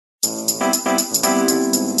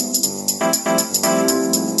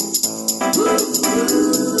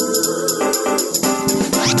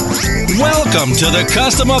Welcome to the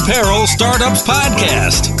Custom Apparel Startups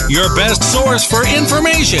Podcast, your best source for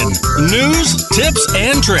information, news, tips,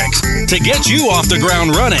 and tricks to get you off the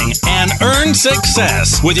ground running and earn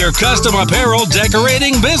success with your custom apparel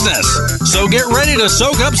decorating business. So get ready to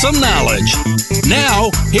soak up some knowledge.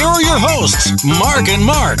 Now, here are your hosts, Mark and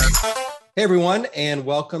Mark. Hey, everyone, and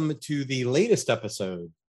welcome to the latest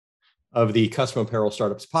episode of the Custom Apparel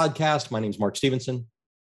Startups Podcast. My name is Mark Stevenson.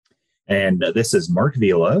 And this is Mark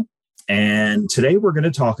Vila. And today we're going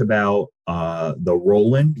to talk about the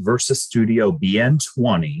Roland versus Studio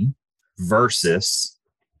BN-20 versus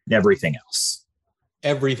everything else.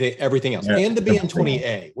 Everything else. Yeah, and the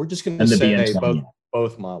BN-20A. We're just going to say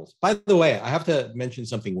both models. By the way, I have to mention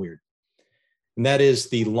something weird. And that is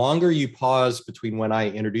the longer you pause between when I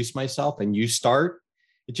introduce myself and you start,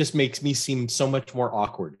 it just makes me seem so much more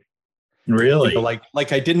awkward. Really? You know,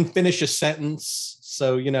 like I didn't finish a sentence.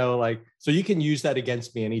 So, so you can use that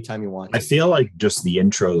against me anytime you want. I feel like just the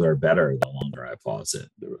intros are better the longer I pause it.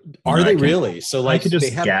 Are they really? So I could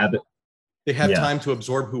just gab it. They have time to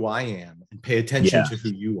absorb who I am and pay attention to who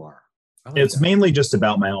you are. It's mainly just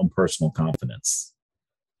about my own personal confidence.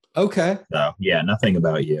 Okay. So, yeah, nothing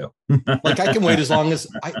about you. Like I can wait as long as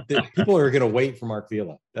people are going to wait for Mark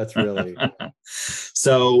Vila. That's really.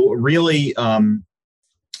 So really,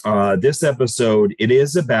 this episode, it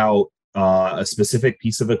is about a specific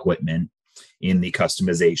piece of equipment in the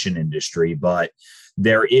customization industry, but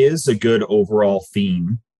there is a good overall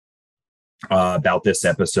theme about this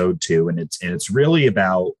episode too, and it's really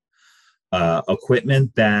about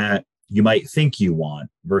equipment that you might think you want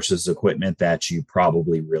versus equipment that you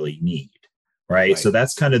probably really need, right? So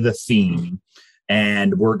that's kind of the theme.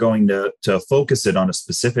 And we're going to focus it on a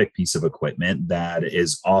specific piece of equipment that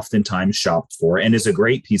is oftentimes shopped for and is a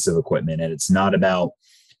great piece of equipment. And it's not about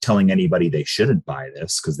telling anybody they shouldn't buy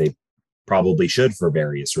this, because they probably should for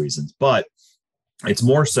various reasons. But it's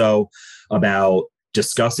more so about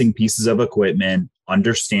discussing pieces of equipment,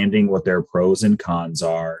 understanding what their pros and cons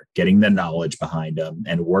are, getting the knowledge behind them,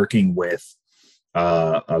 and working with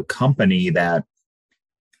a company that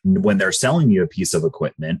when they're selling you a piece of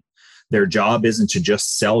equipment, their job isn't to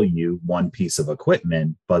just sell you one piece of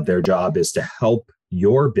equipment, but their job is to help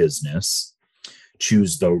your business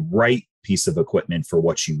choose the right piece of equipment for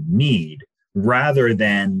what you need, rather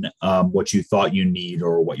than what you thought you need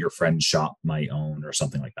or what your friend's shop might own or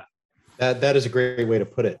something like that. That is a great way to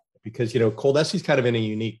put it, because, Coldesi's kind of in a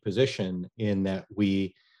unique position in that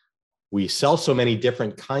we sell so many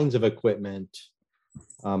different kinds of equipment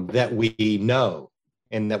that we know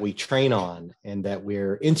and that we train on and that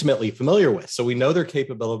we're intimately familiar with. So we know their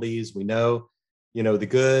capabilities, we know, the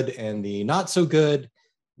good and the not so good,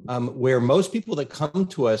 where most people that come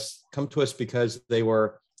to us because they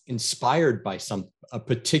were inspired by a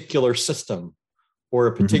particular system or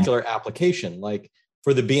a particular application. Like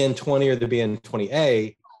for the BN-20 or the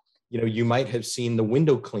BN-20A, you might have seen the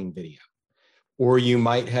window clean video, or you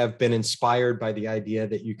might have been inspired by the idea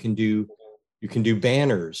that you can do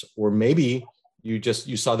banners, or maybe you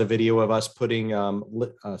saw the video of us putting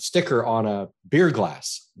a sticker on a beer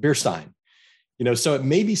stein, so it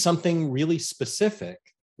may be something really specific,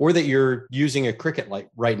 or that you're using a Cricut light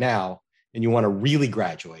right now and you want to really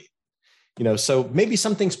graduate, so maybe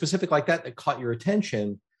something specific like that caught your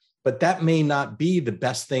attention, but that may not be the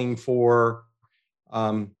best thing for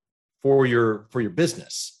your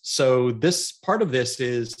business. So this part of this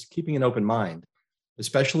is keeping an open mind,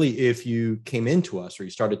 especially if you came into us or you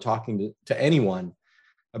started talking to anyone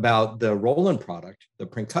about the Roland product, the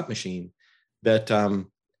print cut machine, that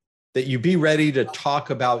you be ready to talk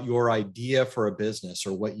about your idea for a business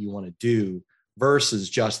or what you want to do versus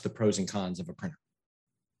just the pros and cons of a printer.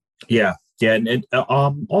 Yeah. And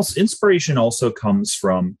also inspiration also comes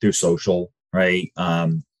through social, right?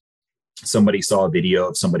 Somebody saw a video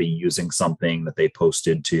of somebody using something that they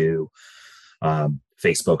posted to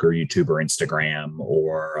Facebook or YouTube or Instagram,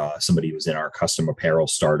 or somebody was in our Custom Apparel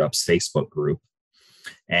Startups Facebook group,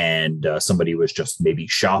 and somebody was just maybe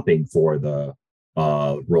shopping for the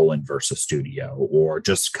Roland versus Studio, or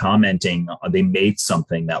just commenting. They made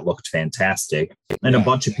something that looked fantastic, and a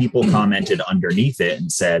bunch of people commented underneath it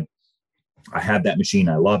and said, I have that machine.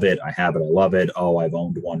 I love it. I have it. I love it. Oh, I've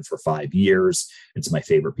owned one for 5 years. It's my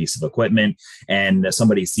favorite piece of equipment. And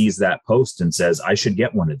somebody sees that post and says, I should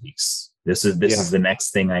get one of these. This is the next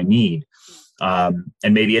thing I need. And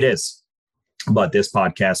maybe it is. But this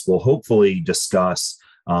podcast will hopefully discuss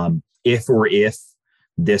if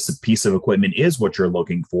this piece of equipment is what you're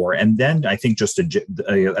looking for. And then I think just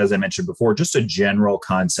as I mentioned before, just a general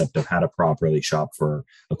concept of how to properly shop for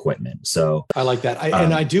equipment. So I like that.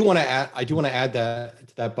 I do want to add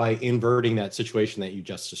that by inverting that situation that you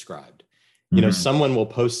just described. You know, someone will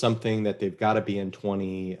post something that they've got a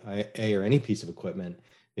BN-20 or any piece of equipment.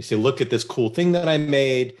 They say, look at this cool thing that I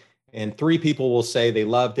made. And 3 people will say they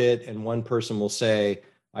loved it. And 1 person will say,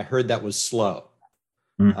 I heard that was slow.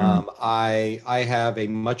 I have a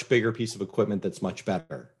much bigger piece of equipment that's much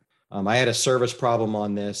better. I had a service problem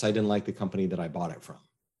on this. I didn't like the company that I bought it from.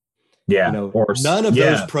 Yeah. You know, none of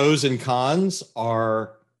those pros and cons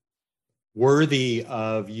are worthy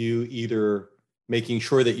of you either making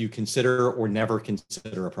sure that you consider or never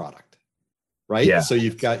consider a product. Right. Yeah. So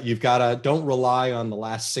you've got to, don't rely on the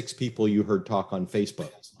last 6 people you heard talk on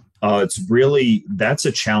Facebook. That's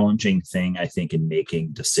a challenging thing, I think, in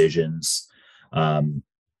making decisions in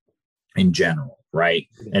general. Right.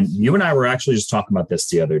 Yes. And you and I were actually just talking about this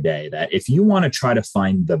the other day, that if you want to try to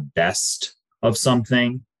find the best of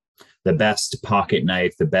something, the best pocket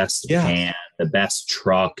knife, the best pan, the best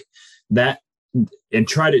truck,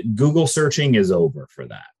 Google searching is over for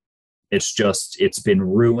that. It's been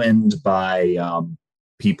ruined by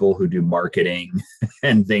people who do marketing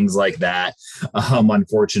and things like that,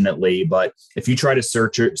 unfortunately. But if you try to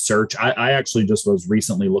search, I actually just was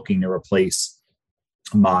recently looking to replace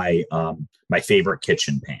my favorite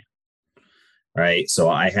kitchen pan. Right. So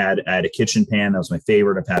I had a kitchen pan that was my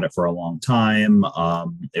favorite. I've had it for a long time.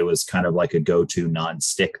 It was kind of like a go-to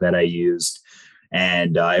nonstick that I used.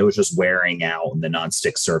 And it was just wearing out, and the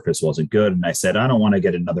nonstick surface wasn't good. And I said, I don't want to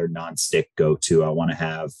get another nonstick go-to. I want to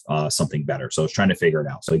have something better. So I was trying to figure it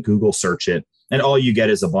out. So I Google search it, and all you get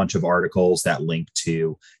is a bunch of articles that link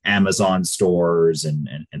to Amazon stores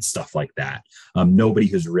and stuff like that. Nobody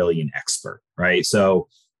who's really an expert, right? So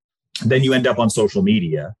then you end up on social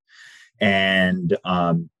media, and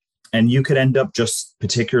you could end up just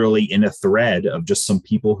particularly in a thread of just some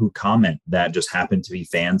people who comment that just happen to be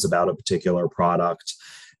fans about a particular product.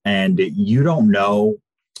 And you don't know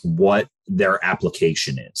what their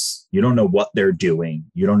application is. You don't know what they're doing.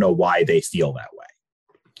 You don't know why they feel that way.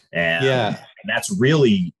 And that's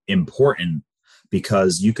really important,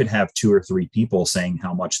 because you could have 2 or 3 people saying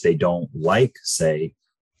how much they don't like, say,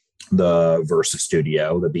 the Versa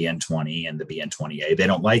Studio, the BN-20 and the BN-20A. They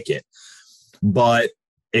don't like it. But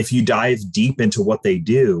if you dive deep into what they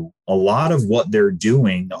do, a lot of what they're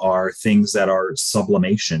doing are things that are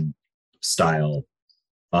sublimation style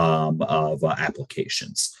of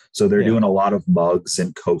applications. So they're doing a lot of mugs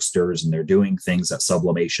and coasters, and they're doing things that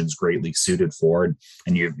sublimation's greatly suited for.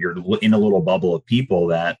 And you're in a little bubble of people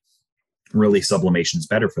that really sublimation's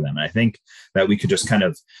better for them. And I think that we could just kind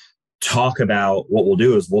of talk about, what we'll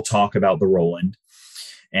do is we'll talk about the Roland,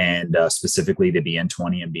 and specifically the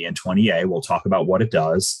BN-20 and BN-20A. We'll talk about what it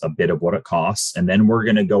does, a bit of what it costs, and then we're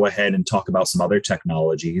going to go ahead and talk about some other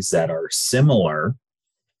technologies that are similar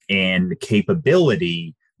in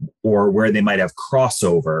capability, or where they might have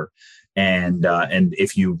crossover. And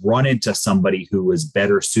if you run into somebody who is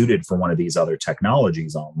better suited for one of these other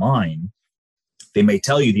technologies online, they may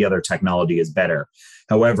tell you the other technology is better.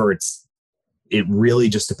 However, it really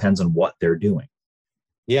just depends on what they're doing.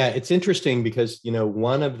 Yeah, it's interesting because, you know,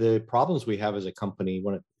 one of the problems we have as a company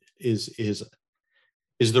is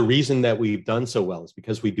the reason that we've done so well is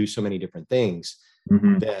because we do so many different things,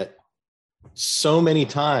 that so many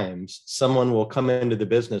times someone will come into the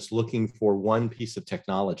business looking for one piece of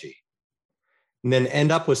technology and then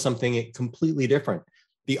end up with something completely different.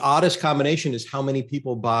 The oddest combination is how many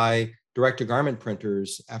people buy direct-to-garment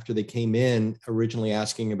printers after they came in originally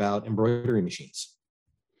asking about embroidery machines.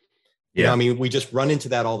 Yeah, you know, I mean, we just run into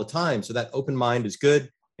that all the time. So that open mind is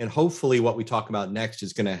good. And hopefully what we talk about next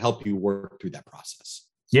is going to help you work through that process.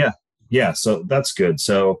 Yeah. Yeah. So that's good.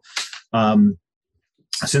 So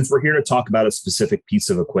since we're here to talk about a specific piece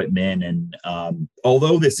of equipment, and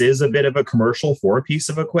although this is a bit of a commercial for a piece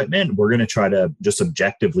of equipment, we're going to try to just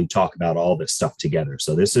objectively talk about all this stuff together.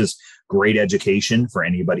 So this is great education for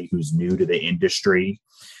anybody who's new to the industry.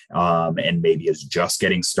 And maybe is just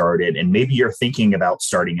getting started, and maybe you're thinking about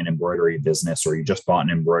starting an embroidery business, or you just bought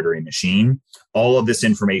an embroidery machine. All of this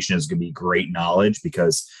information is going to be great knowledge,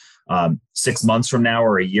 because 6 months from now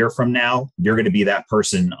or a year from now, you're going to be that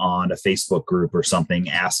person on a Facebook group or something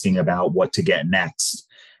asking about what to get next.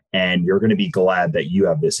 And you're going to be glad that you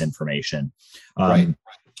have this information. Right.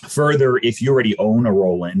 Further, if you already own a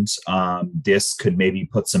Roland, this could maybe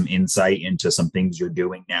put some insight into some things you're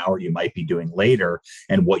doing now, or you might be doing later,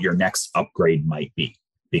 and what your next upgrade might be.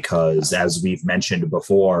 Because as we've mentioned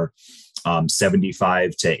before,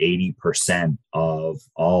 75 to 80% of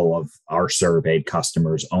all of our surveyed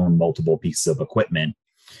customers own multiple pieces of equipment,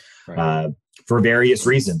 for various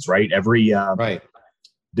reasons, right? Every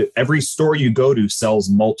store you go to sells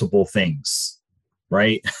multiple things.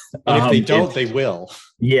 right? And if they don't, they will.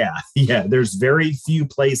 Yeah. There's very few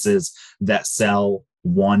places that sell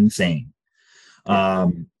one thing. I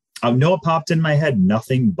know it popped in my head,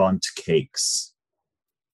 Nothing Bundt Cakes.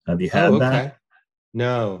 Have you had that?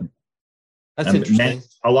 No. That's interesting.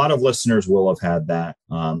 A lot of listeners will have had that.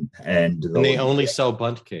 And they only sell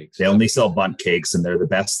Bundt cakes. They only sell Bundt cakes, and they're the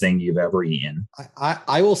best thing you've ever eaten.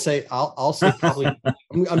 I will say, I'll say probably,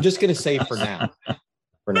 I'm just going to say for now.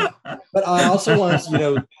 But I also want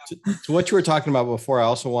to what you were talking about before, I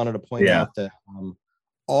also wanted to point out that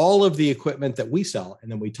all of the equipment that we sell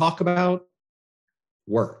and then we talk about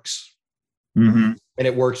works. Mm-hmm. And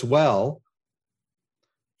it works well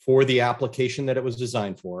for the application that it was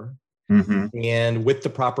designed for, and with the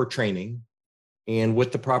proper training and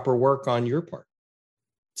with the proper work on your part.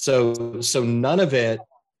 So none of it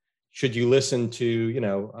should you listen to,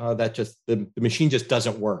 that just the machine just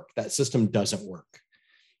doesn't work. That system doesn't work.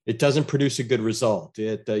 It doesn't produce a good result.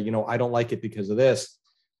 It, I don't like it because of this.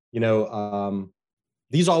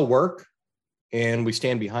 These all work, and we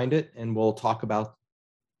stand behind it. And we'll talk about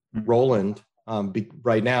Roland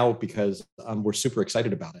right now because we're super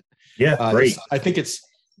excited about it. Yeah, great. I think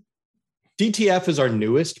DTF is our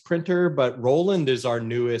newest printer, but Roland is our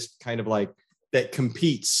newest kind of like that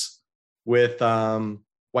competes with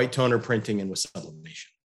white toner printing and with sublimation.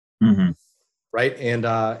 Mm-hmm. Right.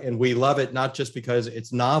 And we love it, not just because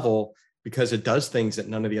it's novel, because it does things that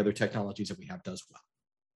none of the other technologies that we have does well.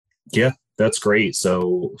 Yeah, that's great.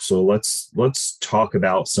 So let's talk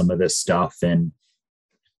about some of this stuff and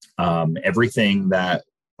everything that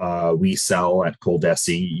we sell at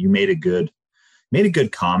Coldesi. You made a good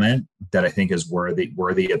comment that I think is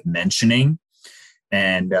worthy of mentioning,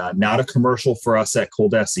 and not a commercial for us at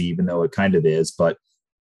Coldesi, even though it kind of is, but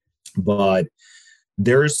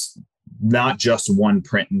there's not just one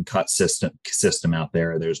print and cut system out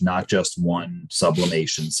there. There's not just one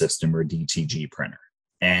sublimation system or DTG printer.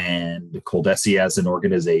 And Coldesi as an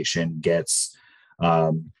organization gets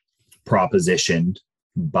propositioned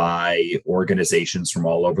by organizations from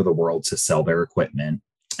all over the world to sell their equipment,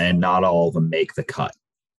 and not all of them make the cut.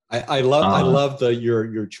 I love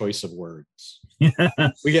your choice of words.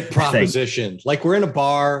 We get propositioned like we're in a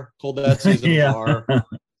bar. Coldesi's in a bar.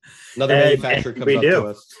 Another manufacturer comes up to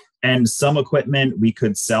us. And some equipment we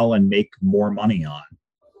could sell and make more money on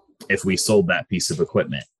if we sold that piece of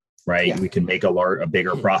equipment, right? Yeah. We can make a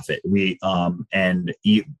bigger profit.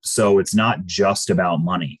 So it's not just about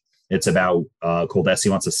money. It's about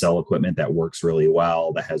Coldesi wants to sell equipment that works really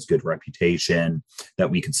well, that has good reputation,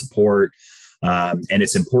 that we can support. And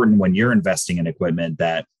it's important when you're investing in equipment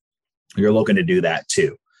that you're looking to do that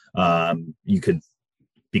too.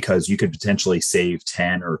 Because you could potentially save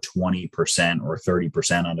 10 or 20% or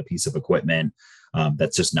 30% on a piece of equipment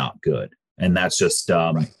that's just not good. And that's just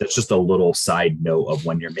that's just a little side note of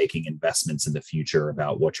when you're making investments in the future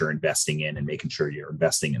about what you're investing in and making sure you're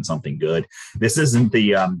investing in something good. This isn't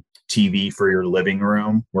the TV for your living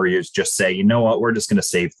room where you just say, you know what, we're just going to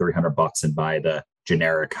save $300 and buy the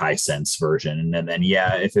generic Hisense version. And then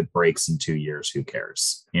if it breaks in 2 years, who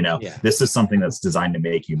cares? This is something that's designed to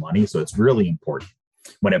make you money. So it's really important.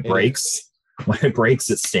 When it breaks,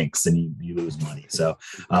 it stinks and you lose money. So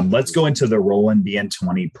let's go into the Roland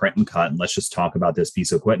BN-20 print and cut, and let's just talk about this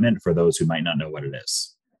piece of equipment for those who might not know what it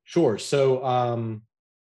is. Sure. So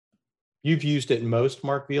you've used it most,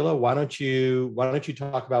 Mark Vila. Why don't you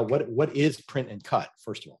talk about what is print and cut,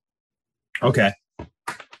 first of all? Okay.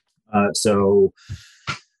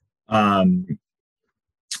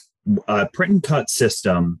 A print and cut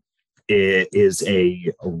system is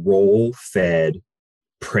a roll-fed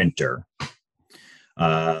printer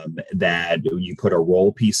that you put a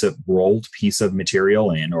rolled piece of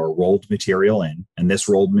material in, or rolled material in, and this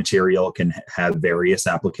rolled material can have various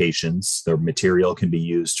applications. The material can be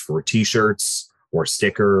used for t-shirts or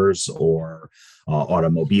stickers or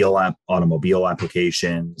automobile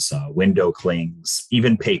applications, window clings,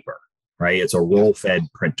 even paper, right? It's a roll-fed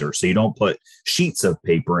printer, so you don't put sheets of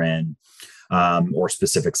paper in or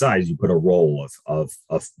specific size. You put a roll of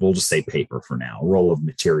we'll just say paper for now, a roll of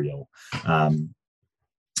material.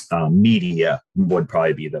 Media would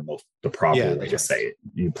probably be the proper way to say it.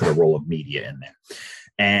 You put a roll of media in there,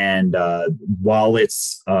 and while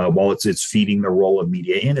it's feeding the roll of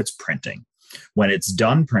media in, it's printing. When it's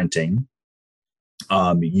done printing,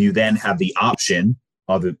 you then have the option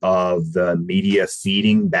of the media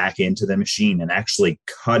feeding back into the machine and actually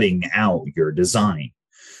cutting out your design.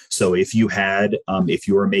 So if you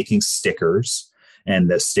were making stickers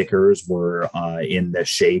and the stickers were in the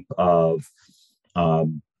shape of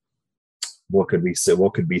what could we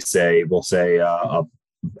say? We'll say a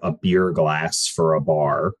a beer glass for a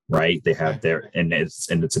bar, right? They have and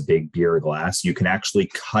it's a big beer glass. You can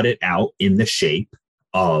actually cut it out in the shape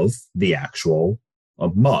of the actual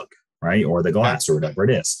mug, right? Or the glass or whatever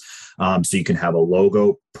it is. So you can have a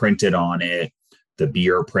logo printed on it, the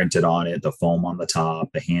beer printed on it, the foam on the top,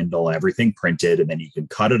 the handle, everything printed. And then you can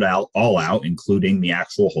cut it out, all out, including the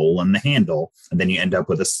actual hole in the handle. And then you end up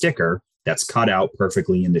with a sticker that's cut out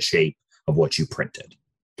perfectly in the shape of what you printed.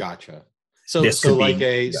 Gotcha. So it's an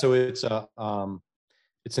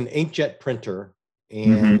inkjet printer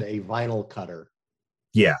and a vinyl cutter.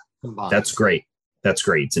 Yeah, combined. That's great.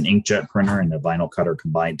 It's an inkjet printer and a vinyl cutter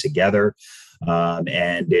combined together.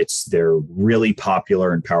 And they're really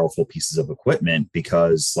popular and powerful pieces of equipment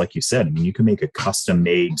because, like you said, I mean, you can make a custom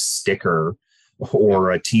made sticker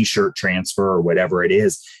or a t-shirt transfer or whatever it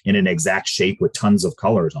is in an exact shape with tons of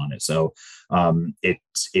colors on it. So it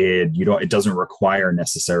doesn't require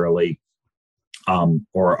necessarily,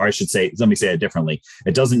 or I should say, let me say it differently.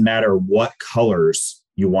 It doesn't matter what colors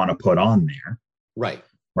you want to put on there. Right.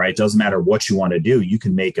 It doesn't matter what you want to do. You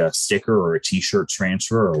can make a sticker or a t-shirt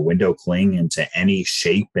transfer or a window cling into any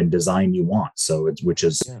shape and design you want. So it's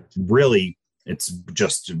really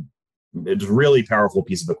really powerful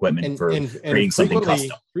piece of equipment for creating something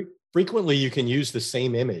custom. Frequently you can use the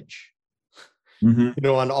same image,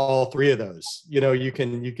 on all three of those. You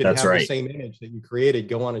can have the same image that you created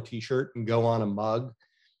go on a t-shirt and go on a mug,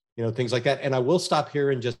 things like that. And I will stop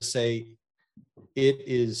here and just say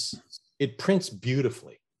it prints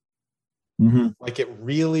beautifully. Like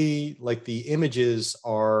the images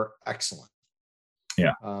are excellent.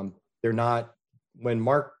 Yeah. They're not, when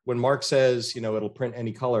Mark says, it'll print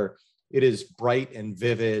any color, it is bright and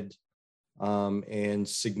vivid, and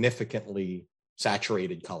significantly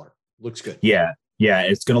saturated color. Looks good. Yeah.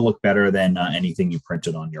 It's going to look better than anything you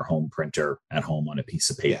printed on your home printer at home on a piece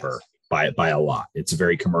of paper by a lot. It's a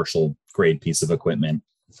very commercial grade piece of equipment.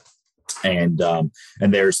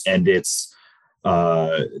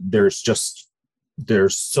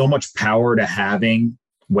 There's so much power to having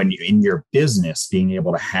when you in your business being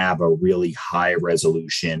able to have a really high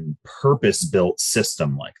resolution purpose-built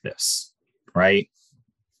system like this, right?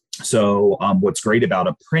 So what's great about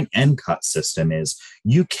a print and cut system is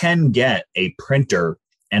you can get a printer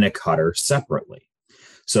and a cutter separately.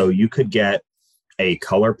 So you could get a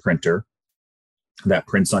color printer that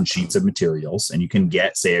prints on sheets of materials, and you can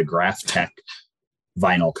get, say, a Graphtec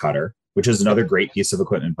vinyl cutter, which is another great piece of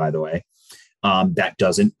equipment, by the way, that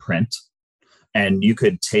doesn't print. And you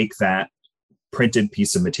could take that printed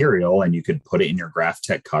piece of material and you could put it in your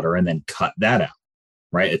Graphtec cutter and then cut that out,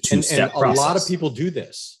 right? A two-step process. A lot of people do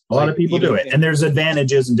this. A lot of people do it. And there's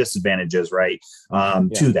advantages and disadvantages, right,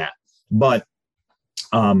 to that. But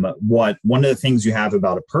one of the things you have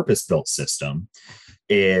about a purpose-built system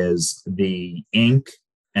is the ink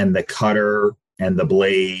and the cutter and the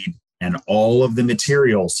blade and all of the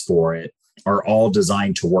materials for it are all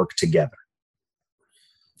designed to work together.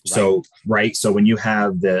 So when you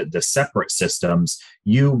have the separate systems,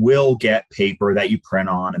 you will get paper that you print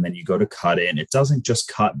on and then you go to cut it, and it doesn't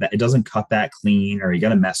cut that clean, or you got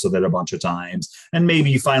to mess with it a bunch of times, and maybe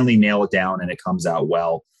you finally nail it down and it comes out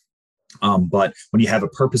well. But when you have a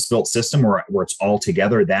purpose-built system where it's all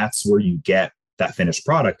together, that's where you get that finished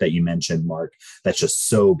product that you mentioned, Mark, that's just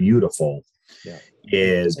so beautiful. Yeah.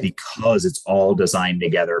 Is because it's all designed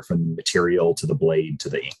together from the material to the blade to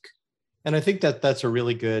the ink. And I think that's a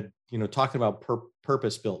really good, talking about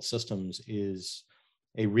purpose-built systems is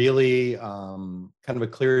a really kind of a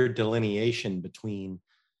clear delineation between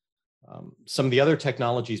some of the other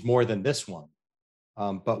technologies more than this one.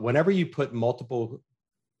 But whenever you put multiple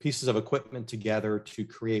pieces of equipment together to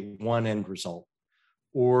create one end result,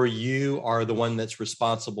 or you are the one that's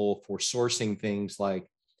responsible for sourcing things like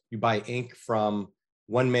you buy ink from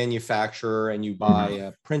one manufacturer and you buy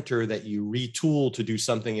a printer that you retool to do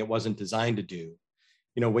something it wasn't designed to do.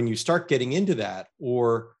 When you start getting into that,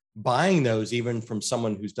 or buying those even from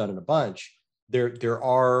someone who's done it a bunch, there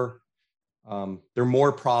are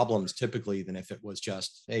more problems typically than if it was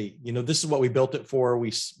just, hey, this is what we built it for.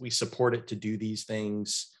 We support it to do these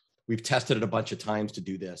things. We've tested it a bunch of times to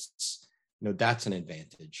do this. That's an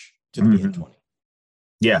advantage to the BN-20.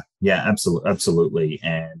 Yeah, absolutely.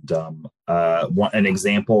 And an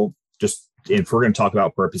example, just if we're going to talk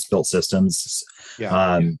about purpose-built systems,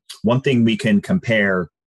 one thing we can compare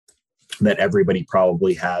that everybody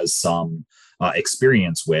probably has some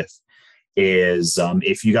experience with is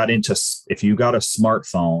if you got a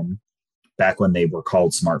smartphone back when they were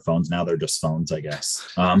called smartphones. Now they're just phones, I guess.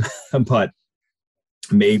 But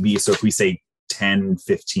maybe, so if we say 10,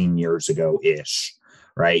 15 years ago ish,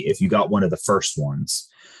 right? If you got one of the first ones,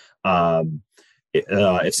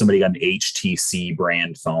 if somebody got an HTC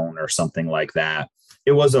brand phone or something like that,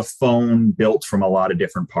 it was a phone built from a lot of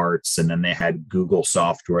different parts, and then they had Google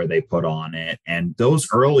software they put on it. And those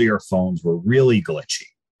earlier phones were really glitchy,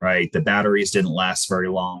 right? The batteries didn't last very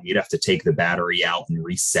long. You'd have to take the battery out and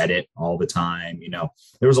reset it all the time. You know,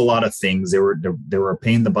 there was a lot of things. They were a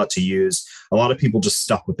pain in the butt to use. A lot of people just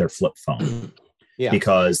stuck with their flip phone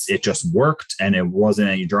because it just worked and it wasn't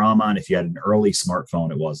any drama. And if you had an early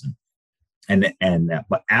smartphone, it wasn't.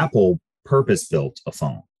 But Apple purpose built a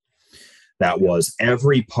phone that was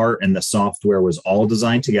every part, and the software was all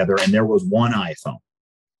designed together, and there was one iPhone.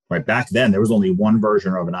 Right back then, there was only one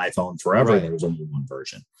version of an iPhone. Forever, there was only one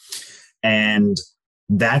version, and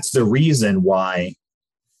that's the reason why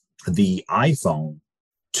the iPhone.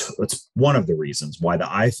 It's one of the reasons why the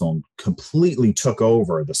iPhone completely took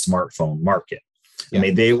over the smartphone market. I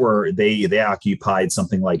mean, they occupied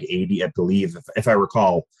something like 80, I believe, if I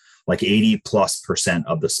recall, like 80+%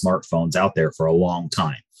 of the smartphones out there for a long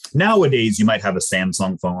time. Nowadays, you might have a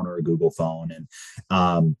Samsung phone or a Google phone,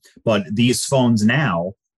 but these phones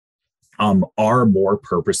now are more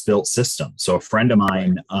purpose-built systems. So a friend of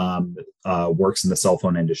mine works in the cell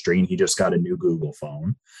phone industry, and he just got a new Google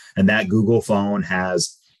phone, and that Google phone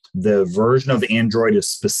has the version of Android is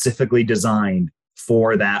specifically designed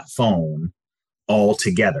for that phone all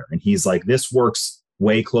together. And he's like, this works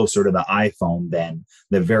way closer to the iPhone than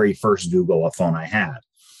the very first Google phone I had.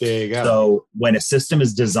 There you go. So when a system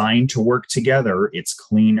is designed to work together, it's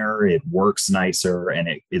cleaner, it works nicer, and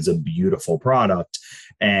it is a beautiful product.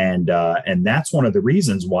 And that's one of the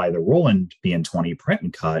reasons why the Roland BN-20 print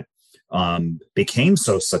and cut became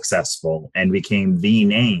so successful and became the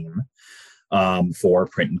name for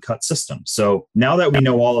print and cut systems. So now that we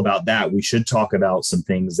know all about that, we should talk about some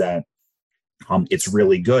things that it's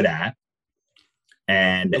really good at.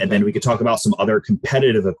 And then we could talk about some other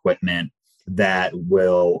competitive equipment that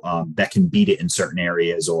will that can beat it in certain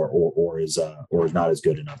areas or is not as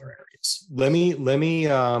good in other areas. Let me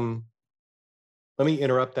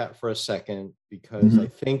interrupt that for a second, because I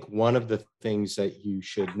think one of the things that you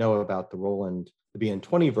should know about the Roland, the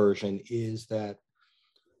BN-20 version, is that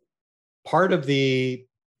part of the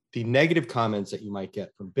negative comments that you might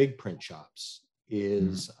get from big print shops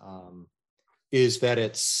is that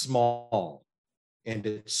it's small and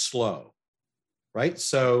it's slow, right?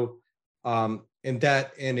 So and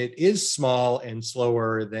it is small and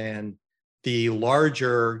slower than the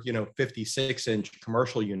larger, 56-inch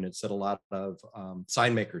commercial units that a lot of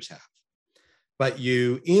sign makers have. But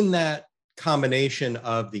in that combination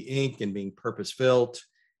of the ink and being purpose-built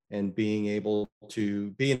and being able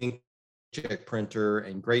to be an inkjet printer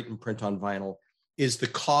and grate and print on vinyl is the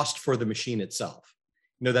cost for the machine itself.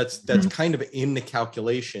 That's kind of in the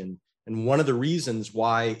calculation. And one of the reasons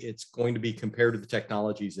why it's going to be compared to the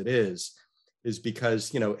technologies it is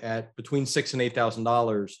because, at between $6,000 and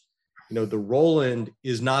 $8,000, the Roland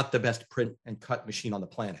is not the best print and cut machine on the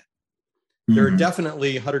planet. There are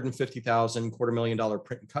definitely $150,000, $250,000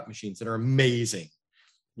 print and cut machines that are amazing.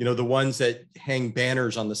 The ones that hang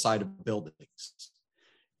banners on the side of buildings.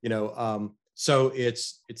 So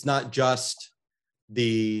it's not just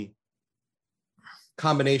the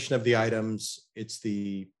combination of the items, it's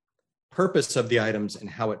the purpose of the items and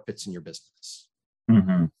how it fits in your business.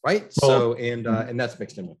 Right. Well, so, and that's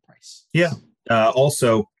mixed in with price. Yeah.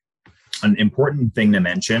 Also, an important thing to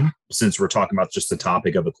mention, since we're talking about just the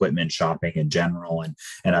topic of equipment shopping in general and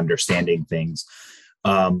understanding things,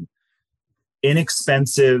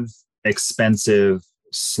 inexpensive, expensive,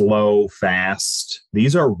 slow, fast,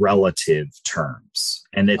 these are relative terms.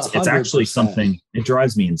 And it's actually something, it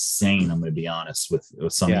drives me insane. I'm going to be honest with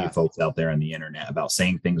some of you folks out there on the internet about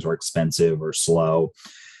saying things are expensive or slow.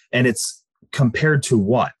 And it's compared to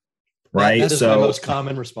what? Right. That is my most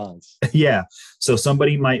common response. Yeah. So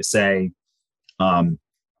somebody might say,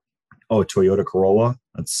 Toyota Corolla,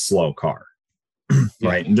 that's a slow car.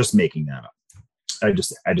 Right. I'm just making that up. I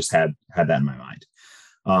just had that in my mind.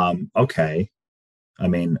 Okay. I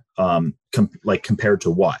mean, compared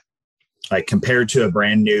to what? Like compared to a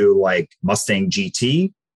brand new Mustang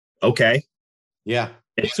GT. Okay. Yeah.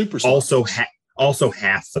 It's super slow. Also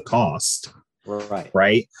half the cost.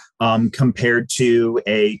 Right. Compared to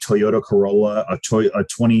a Toyota Corolla, a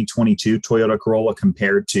 2022 Toyota Corolla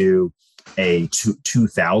compared to a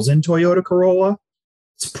 2000 Toyota Corolla,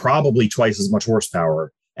 it's probably twice as much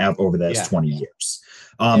horsepower over those 20 years.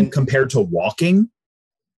 Compared to walking,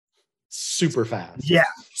 super fast. Yeah,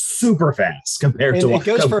 super fast compared to it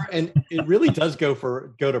goes for, and it really does go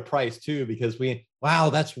to price too, because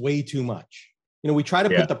that's way too much. We try to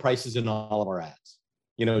put the prices in all of our ads.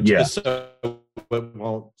 Just so it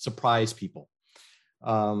won't surprise people.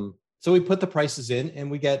 So we put the prices in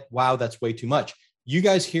and we get, wow, that's way too much. You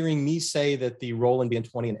guys hearing me say that the Roland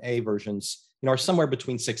BN-20 and A versions, are somewhere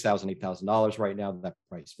between $6,000 and $8,000 right now. That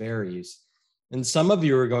price varies. And some of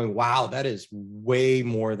you are going, wow, that is way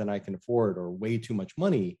more than I can afford, or way too much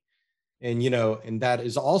money. And, and that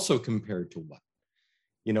is also compared to what?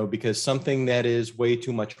 Because something that is way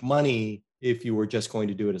too much money, if you were just going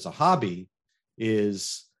to do it as a hobby,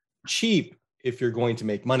 is cheap if you're going to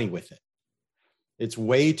make money with it. It's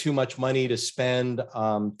way too much money to spend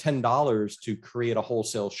 $10 to create a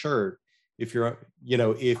wholesale shirt if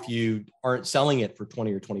if you aren't selling it for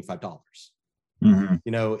 $20 or $25. Mm-hmm.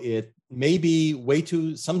 It may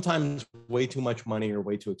be sometimes way too much money or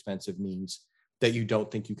way too expensive means that you don't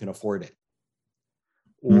think you can afford it,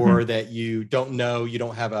 or that you don't know, you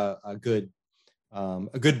don't have a good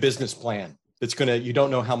business plan you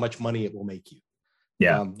don't know how much money it will make you.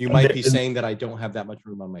 Yeah. You might be saying that I don't have that much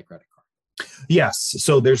room on my credit card. Yes.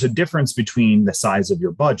 So there's a difference between the size of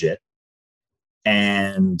your budget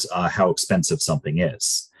and how expensive something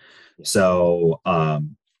is. Yeah. So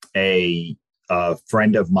a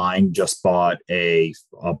friend of mine just bought a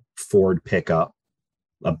Ford pickup,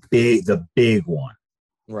 the big one.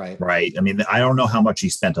 Right. Right. I mean, I don't know how much he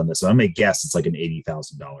spent on this. So I'm going to guess it's like an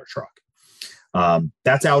 $80,000 truck.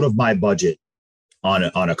 That's out of my budget on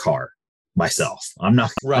a car myself. I'm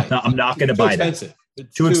not going to buy that.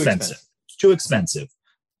 It's too expensive. It's too expensive.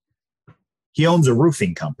 He owns a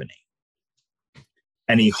roofing company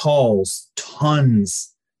and he hauls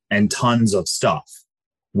tons and tons of stuff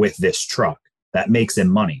with this truck that makes him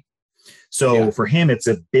money. So for him, it's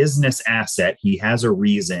a business asset. He has a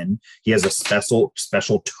reason. He has a special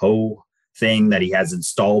tow thing that he has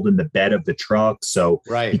installed in the bed of the truck. So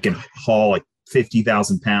he can haul like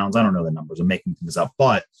 50,000 pounds. I don't know the numbers. I'm making things up.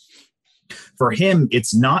 But for him,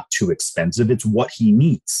 it's not too expensive. It's what he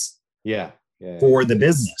needs for the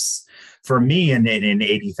business. For me, an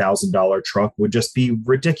 $80,000 truck would just be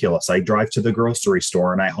ridiculous. I drive to the grocery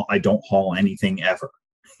store and I don't haul anything ever.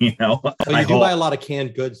 But you do buy a lot of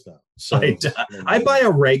canned goods, though. So I buy a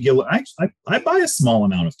regular. I buy a small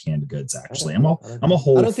amount of canned goods. Actually, I'm a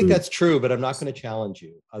whole. I don't think that's true, but I'm not going to challenge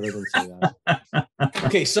you other than say that.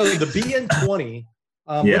 Okay, so the BN-20.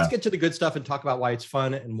 Let's get to the good stuff and talk about why it's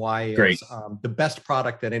fun and why it's the best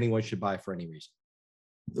product that anyone should buy for any reason.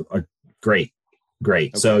 Great.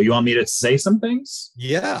 Okay. So you want me to say some things?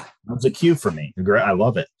 Yeah, that's a cue for me. Great, I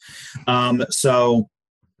love it. I'll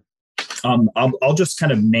just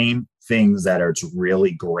kind of name things that it's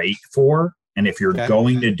really great for. And if you're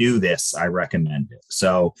going to do this, I recommend it.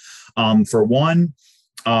 So for one,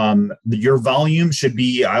 your volume should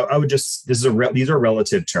be, I would just, these are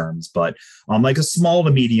relative terms, but like a small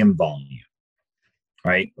to medium volume,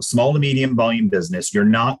 right? A small to medium volume business. You're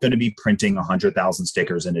not going to be printing 100,000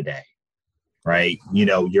 stickers in a day, right?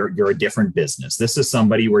 You're a different business. This is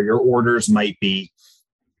somebody where your orders might be,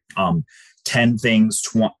 10 things,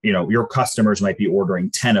 your customers might be ordering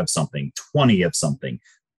 10 of something, 20 of something,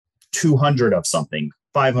 200 of something,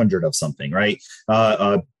 500 of something, right?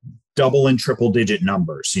 Double and triple digit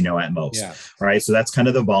numbers, at most, right? So that's kind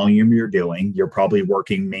of the volume you're doing. You're probably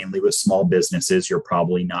working mainly with small businesses. You're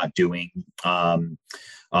probably not doing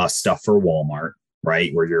stuff for Walmart,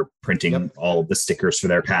 right? Where you're printing all of the stickers for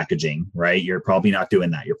their packaging, right? You're probably not doing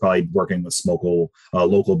that. You're probably working with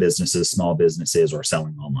local businesses, small businesses, or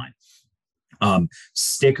selling online.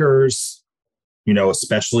 Stickers,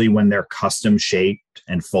 especially when they're custom shaped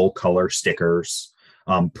and full color stickers,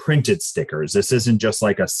 printed stickers. This isn't just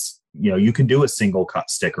like you can do a single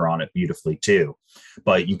cut sticker on it beautifully too,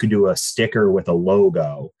 but you can do a sticker with a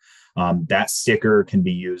logo. That sticker can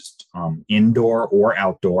be used indoor or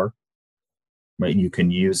outdoor, right? You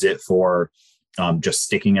can use it for just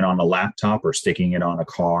sticking it on a laptop or sticking it on a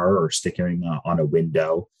car or sticking on a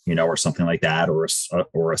window, or something like that, or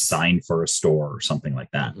a sign for a store or something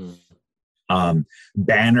like that. Mm-hmm.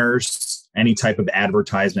 Banners, any type of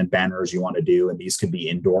advertisement banners you want to do, and these could be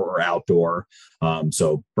indoor or outdoor.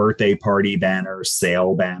 So birthday party banners,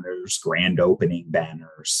 sale banners, grand opening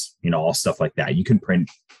banners, all stuff like that. You can print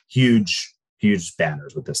huge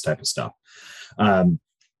banners with this type of stuff.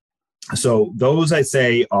 So those I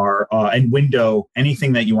say are, and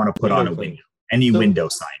anything that you want to put on a window, window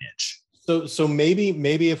signage. So maybe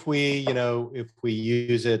if we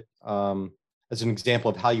use it as an example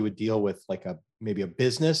of how you would deal with maybe a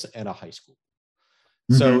business and a high school.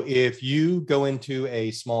 Mm-hmm. So if you go into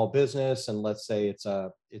a small business and let's say it's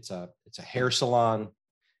a hair salon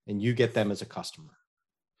and you get them as a customer.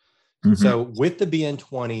 Mm-hmm. So with the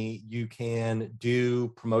BN-20, you can do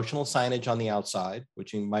promotional signage on the outside,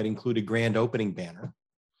 which might include a grand opening banner.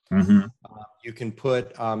 Mm-hmm. You can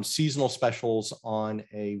put seasonal specials on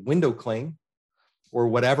a window cling or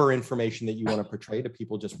whatever information that you want to portray to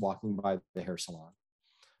people just walking by the hair salon.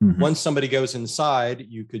 Mm-hmm. Once somebody goes inside,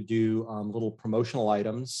 you could do little promotional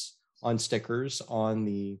items on stickers on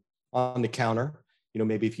the counter.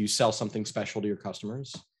 Maybe if you sell something special to your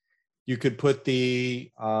customers, you could put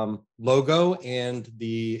the logo and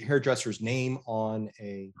the hairdresser's name on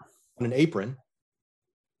an apron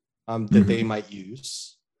that they might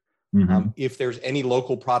use. If there's any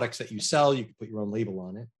local products that you sell, you can put your own label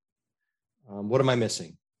on it. What am I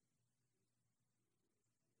missing?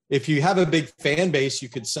 If you have a big fan base, you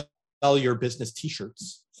could sell your business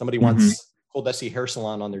T-shirts. Somebody wants Cold Essie Hair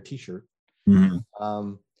Salon on their T-shirt.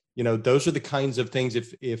 Those are the kinds of things.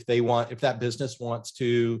 If that business wants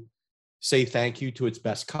to say thank you to its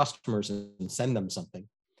best customers and send them something,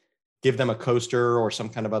 give them a coaster or some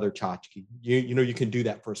kind of other tchotchke. You can do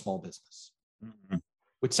that for a small business,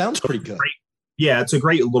 which sounds pretty good. Yeah, it's a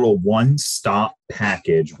great little one-stop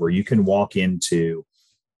package where you can walk into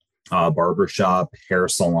a barbershop, hair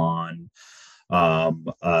salon,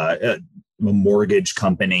 a mortgage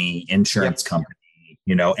company, insurance company,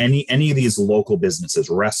 any of these local businesses,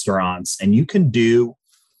 restaurants, and you can do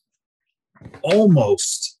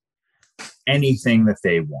almost anything that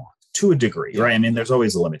they want to a degree, right? I mean, there's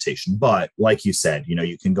always a limitation, but like you said,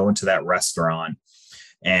 you can go into that restaurant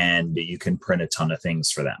and you can print a ton of things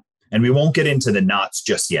for them. And we won't get into the nuts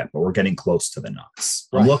just yet, but we're getting close to the nuts.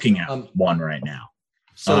 Right. I'm looking at one right now.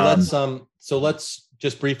 So let's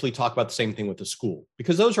just briefly talk about the same thing with the school,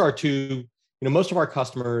 because those are our two, most of our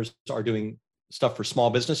customers are doing stuff for small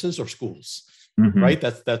businesses or schools, right?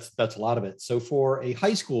 That's a lot of it. So for a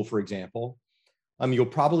high school, for example, you'll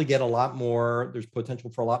probably get a lot more, there's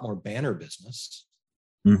potential for a lot more banner business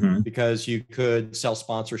because you could sell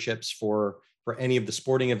sponsorships for any of the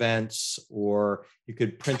sporting events, or you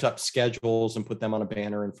could print up schedules and put them on a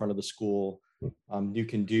banner in front of the school. You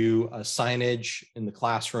can do a signage in the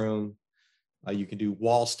classroom. You can do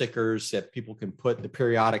wall stickers that people can put the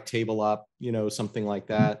periodic table up, something like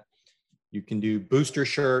that. You can do booster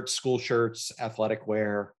shirts, school shirts, athletic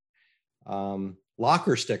wear,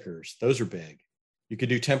 locker stickers. Those are big. You could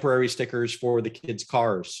do temporary stickers for the kids'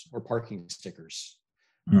 cars or parking stickers.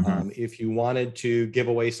 If you wanted to give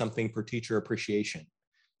away something for teacher appreciation,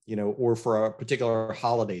 or for a particular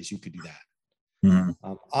holidays, you could do that.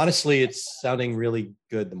 Honestly, it's sounding really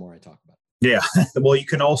good the more I talk about it. Yeah. Well, you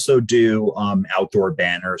can also do outdoor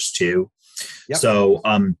banners too. Yep. So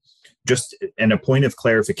just and a point of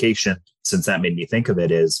clarification, since that made me think of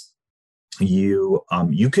it, is you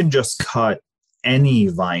can just cut any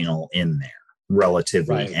vinyl in there,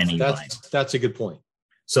 relatively any vinyl. That's a good point.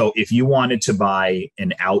 So if you wanted to buy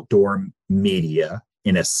an outdoor media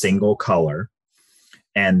in a single color,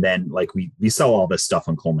 and then like we sell all this stuff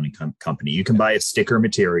on Coleman & Company, you can buy a sticker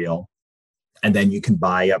material, and then you can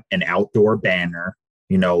buy an outdoor banner,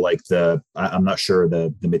 like I'm not sure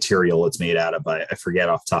the material it's made out of, I forget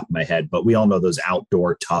off the top of my head, but we all know those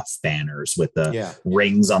outdoor tough banners with the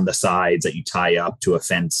rings on the sides that you tie up to a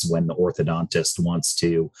fence when the orthodontist wants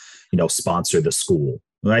to, sponsor the school.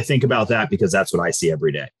 When I think about that, because that's what I see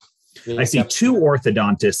every day. I see two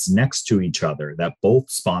orthodontists next to each other that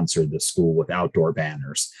both sponsor the school with outdoor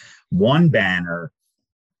banners. One banner,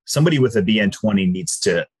 somebody with a BN-20 needs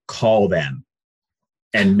to call them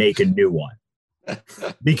and make a new one.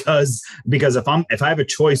 because if I have a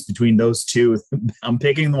choice between those two, I'm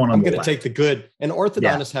picking the one on the left. I'm going to take the good. And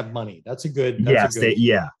orthodontists have money. That's a good.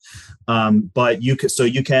 But you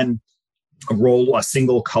can roll a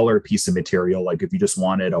single color piece of material. Like if you just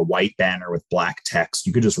wanted a white banner with black text,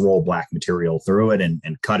 you could just roll black material through it and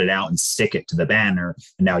cut it out and stick it to the banner.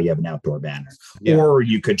 And now you have an outdoor banner. Yeah. Or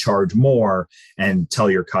you could charge more and tell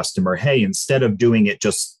your customer, hey, instead of doing it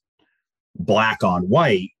just black on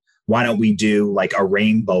white, why don't we do like a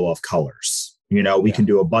rainbow of colors? We can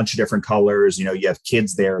do a bunch of different colors. You have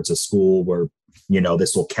kids there. It's a school where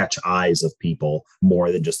this will catch eyes of people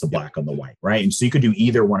more than just the black on the white, right? And so you could do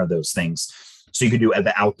either one of those things. So you could do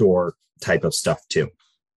the outdoor type of stuff too.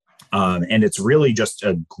 And it's really just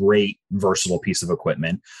a great versatile piece of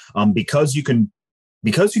equipment. Because you can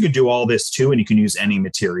do all this too, and you can use any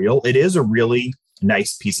material. It is a really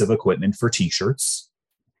nice piece of equipment for t-shirts.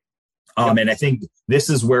 And I think this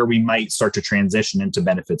is where we might start to transition into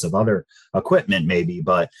benefits of other equipment maybe,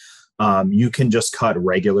 but you can just cut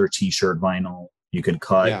regular t-shirt vinyl. You can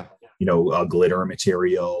cut, a glitter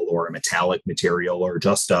material or a metallic material or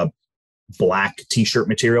just a black t-shirt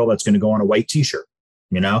material that's going to go on a white t-shirt,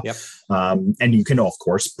 and you can, of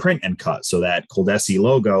course, print and cut. So that Cold Essie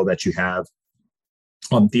logo that you have,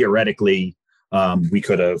 theoretically, we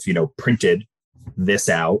could have, printed this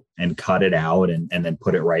out and cut it out and then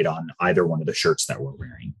put it right on either one of the shirts that we're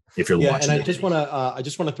wearing. If you're watching, and I just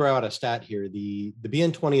want to throw out a stat here. The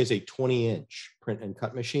BN-20 is a 20-inch print and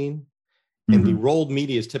cut machine, and the rolled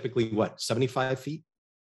media is typically what, 75 feet?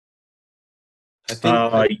 I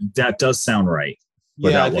think that does sound right.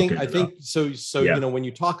 Yeah, I think so. You know, when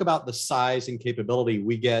you talk about the size and capability,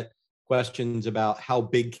 we get questions about how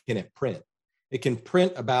big can it print. It can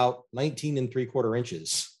print about 19 3/4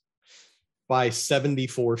 inches by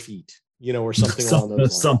 74 feet, you know, or something along those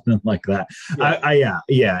lines. Something like that.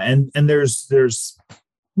 And there's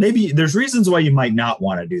maybe reasons why you might not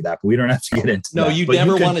want to do that, but we don't have to get into that. No, you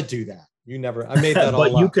never want to do that. You never. I made that all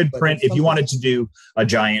but you up, could print if you wanted to do a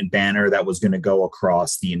giant banner that was going to go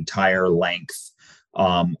across the entire length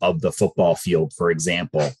of the football field, for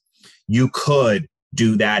example. You could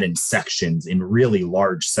do that in sections, in really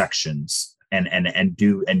large sections, and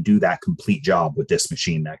do that complete job with this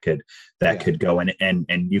machine that could go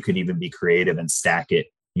and you could even be creative and stack it,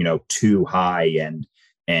 you know, 2 high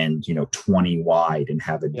and you know 20 wide and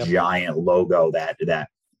have a giant logo that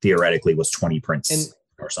theoretically was 20 prints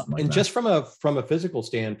or something like that. And just from a physical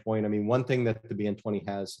standpoint, I mean, one thing that the BN-20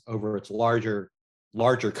 has over its larger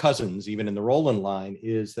cousins, even in the Roland line,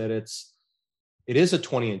 is that it is a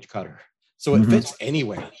 20-inch cutter. So it fits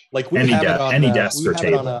anywhere. Like we have it on desk or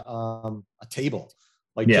table. It on a table,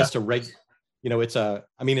 like just a you know, it's a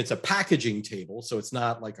packaging table. So it's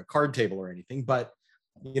not like a card table or anything, but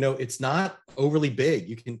you know, it's not overly big.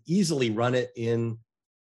 You can easily run it in,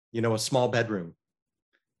 you know, a small bedroom,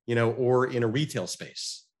 you know, or in a retail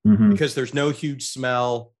space because there's no huge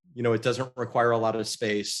smell. You know, it doesn't require a lot of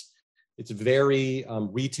space. It's very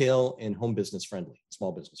retail and home business friendly,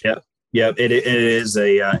 small business friendly. Yeah, it is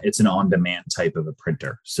it's an on-demand type of a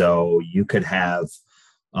printer. So you could have,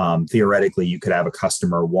 theoretically, you could have a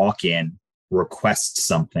customer walk in, request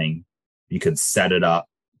something. You could set it up,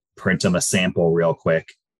 print them a sample real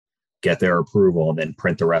quick, get their approval, then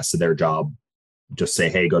print the rest of their job. Just say,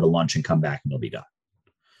 hey, go to lunch and come back and it'll be done.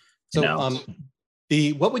 So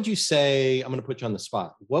what would you say, I'm going to put you on the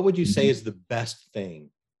spot. What would you say is the best thing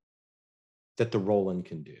that the Roland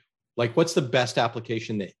can do? Like, what's the best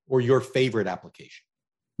application or your favorite application?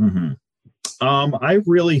 I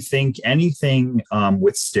really think anything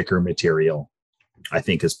with sticker material, I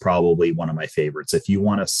think, is probably one of my favorites. If you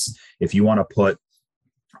want to put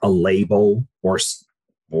a label or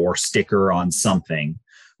sticker on something,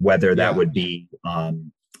 whether that would be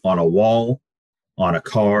on a wall, on a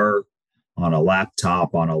car, on a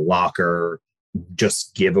laptop, on a locker,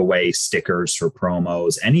 just giveaway stickers for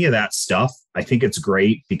promos, any of that stuff. I think it's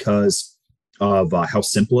great because of how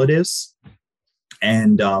simple it is.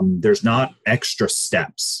 And there's not extra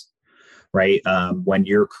steps, right? When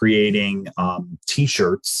you're creating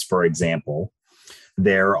t-shirts, for example,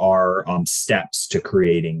 there are steps to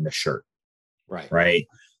creating the shirt. Right.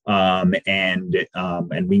 And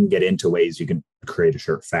we can get into ways you can create a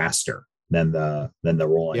shirt faster than the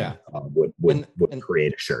Roland would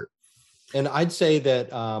create a shirt. And I'd say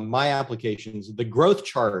that my applications, the growth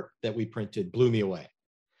chart that we printed blew me away.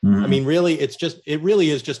 I mean, really, it really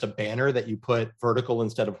is just a banner that you put vertical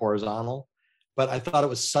instead of horizontal. But I thought it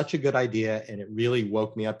was such a good idea. And it really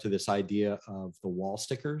woke me up to this idea of the wall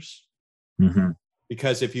stickers.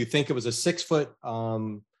 Because if you think it was a 6-foot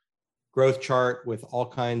growth chart with all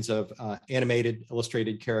kinds of animated,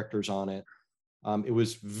 illustrated characters on it, it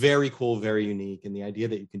was very cool, very unique. And the idea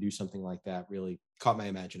that you can do something like that really caught my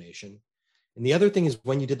imagination. And the other thing is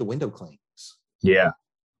when you did the window clings. Yeah.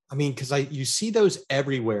 I mean, because you see those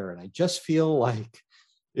everywhere. And I just feel like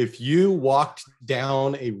if you walked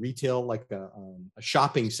down a retail, like a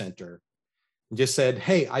shopping center and just said,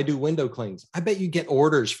 hey, I do window clings, I bet you get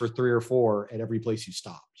orders for 3 or 4 at every place you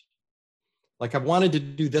stopped. Like, I've wanted to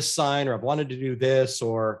do this sign, or I've wanted to do this,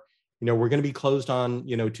 or, you know, we're going to be closed on,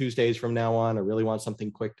 you know, Tuesdays from now on. I really want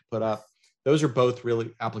something quick to put up. Those are both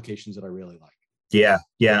really applications that I really like. Yeah.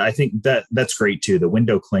 I think that's great too. The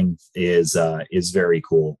window cling is very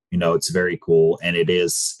cool. You know, it's very cool, and it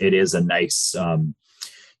is a nice,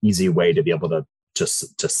 easy way to be able to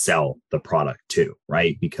sell the product too,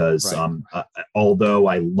 right? Because although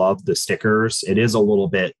I love the stickers, it is a little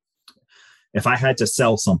bit. If I had to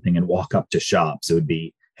sell something and walk up to shops, it would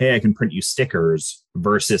be, hey, I can print you stickers,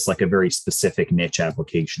 versus like a very specific niche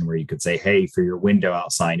application where you could say, hey, for your window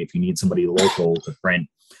outside, if you need somebody local to print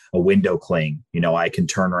a window cling, you know, I can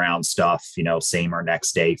turn around stuff, you know, same or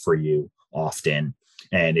next day for you often.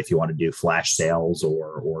 And if you want to do flash sales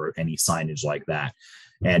or any signage like that.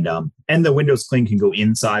 And the windows cling can go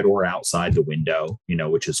inside or outside the window, you know,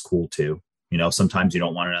 which is cool too. You know, sometimes you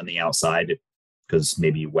don't want it on the outside. It because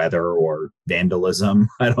maybe weather or vandalism.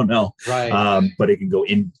 I don't know. Right. But it can go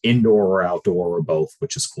indoor or outdoor or both,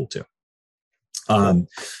 which is cool too.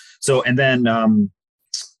 So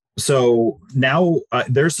now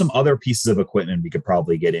there's some other pieces of equipment we could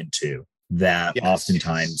probably get into that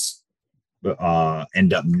oftentimes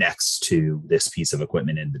end up next to this piece of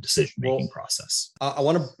equipment in the decision-making process. I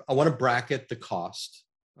want to bracket the cost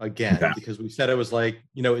again, because we said it was like,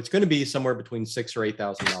 it's going to be somewhere between $6,000 or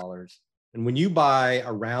 $8,000. And when you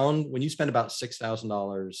spend about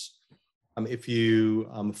 $6,000, if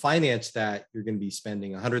you finance that, you're going to be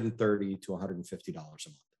spending $130 to $150 a month.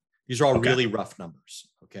 These are all really rough numbers.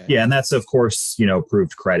 Okay. Yeah. And that's, of course,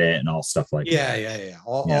 approved credit and all stuff like that. Yeah.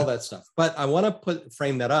 All that stuff. But I want to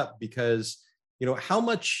frame that up because, how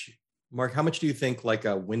much, Mark, how much do you think like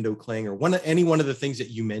a window cling or any one of the things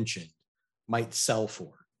that you mentioned might sell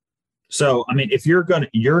for? So, I mean, if you're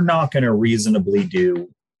not going to reasonably do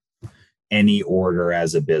any order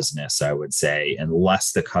as a business, I would say,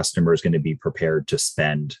 unless the customer is going to be prepared to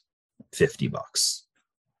spend $50.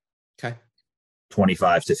 Okay.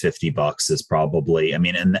 25 to $50 is probably, and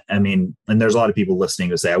there's a lot of people listening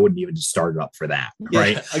who say, I wouldn't even start it up for that.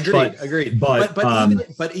 Right. Agreed. But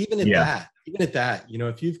even at that,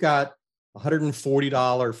 if you've got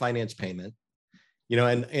 $140 finance payment,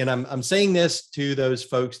 and I'm saying this to those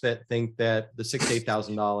folks that think that the $6,000 to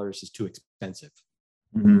 $8,000 is too expensive.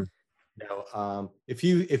 Mm-hmm. If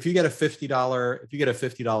you get a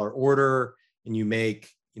 $50 order and you make,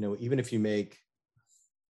 even if you make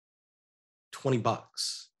 $20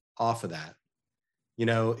 off of that,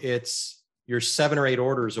 you're 7 or 8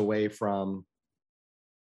 orders away from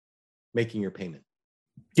making your payment.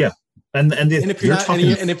 Yeah. And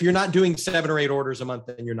if you're not doing 7 or 8 orders a month,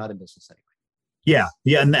 then you're not in business anyway. Yeah.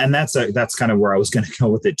 And that's kind of where I was going to go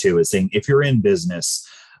with it too, is saying if you're in business,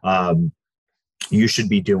 you should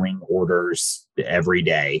be doing orders every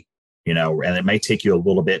day, and it might take you a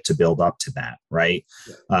little bit to build up to that. Right.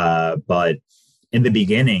 Yeah. But in the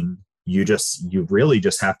beginning, you really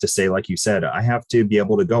just have to say, like you said, I have to be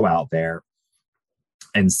able to go out there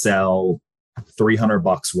and sell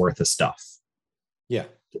 $300 worth of stuff. Yeah.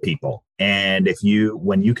 To people. And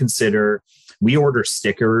when you consider, we order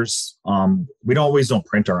stickers, we don't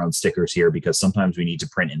print our own stickers here because sometimes we need to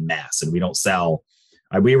print in mass, and we don't sell.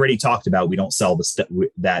 We already talked about, we don't sell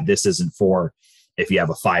that this isn't for if you have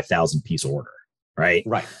a 5,000 piece order, right?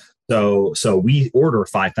 Right. So we order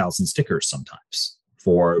 5,000 stickers sometimes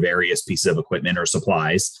for various pieces of equipment or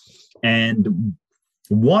supplies. And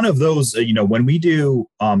one of those, when we do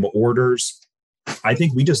orders, I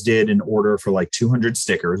think we just did an order for like 200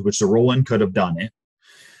 stickers, which the Roland could have done it.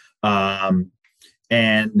 And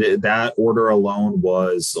that order alone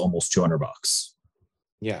was almost $200.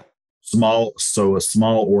 Yeah. So a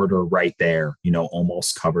small order right there,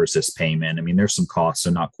 almost covers this payment. I mean, there's some costs, so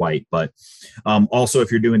not quite, but also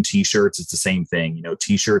if you're doing t-shirts, it's the same thing.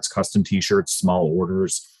 T-shirts, custom t-shirts, small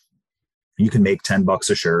orders, you can make $10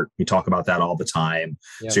 a shirt. We talk about that all the time.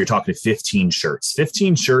 Yeah. So you're talking 15 shirts.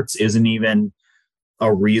 15 shirts isn't even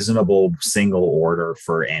a reasonable single order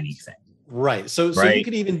for anything. Right. So you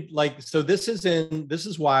could even this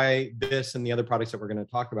is why this and the other products that we're going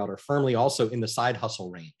to talk about are firmly also in the side hustle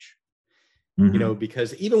range. Mm-hmm.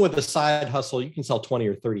 Because even with the side hustle, you can sell 20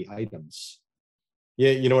 or 30 items.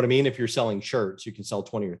 Yeah. You know what I mean? If you're selling shirts, you can sell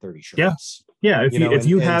 20 or 30 shirts. Yeah. If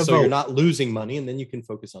you have, you're not losing money, and then you can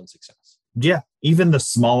focus on success. Yeah. Even the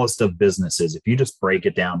smallest of businesses, if you just break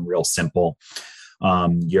it down real simple,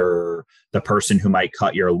 you're the person who might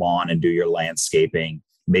cut your lawn and do your landscaping.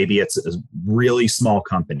 Maybe it's a really small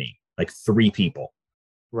company, like 3 people.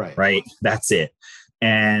 Right. That's it.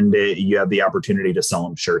 And you have the opportunity to sell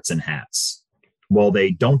them shirts and hats. Well,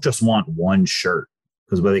 they don't just want one shirt,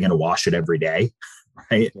 because are they going to wash it every day?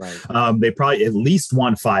 Right. They probably at least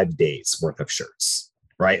want 5 days worth of shirts,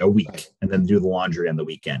 right? A week, and then do the laundry on the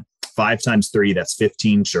weekend. 5 times 3, that's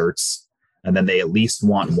 15 shirts. And then they at least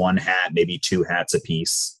want 1 hat, maybe 2 hats a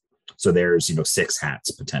piece. So there's, 6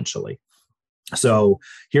 hats potentially. So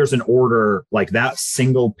here's an order like that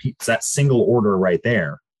single order right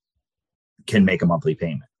there can make a monthly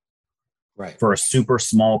payment. Right. For a super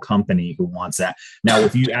small company who wants that. Now,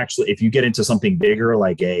 if you get into something bigger,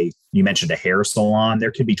 like you mentioned a hair salon,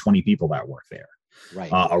 there could be 20 people that work there. Right.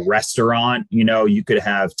 A restaurant, you could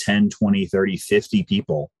have 10, 20, 30, 50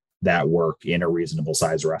 people that work in a reasonable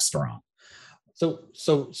size restaurant. So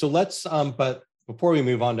let's, but before we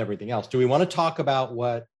move on to everything else, do we want to talk about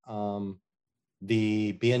what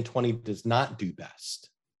the BN-20 does not do best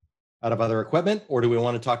out of other equipment, or do we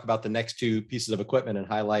want to talk about the next 2 pieces of equipment and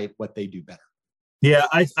highlight what they do better? Yeah,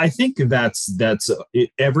 I think that's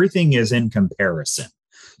everything is in comparison.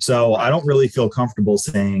 So I don't really feel comfortable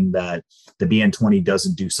saying that the BN-20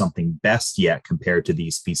 doesn't do something best yet compared to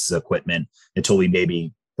these pieces of equipment until we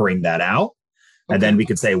maybe bring that out. Okay. And then we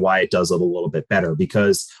could say why it does it a little bit better,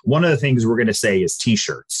 because one of the things we're going to say is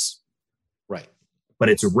t-shirts. Right. But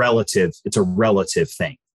it's a relative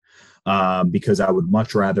thing. Because I would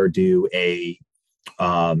much rather do a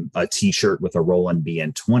t-shirt with a Roland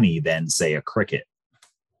BN-20 than say a Cricut.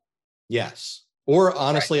 Yes. Or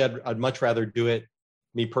honestly, right. I'd much rather do it,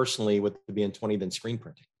 me personally, with the BN-20 than screen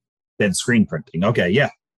printing. Okay. Yeah.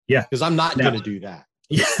 Yeah. Because I'm not going to do that.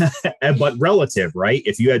 Yeah. But relative, right?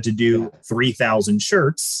 If you had to do 3,000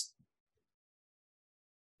 shirts,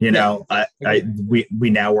 we now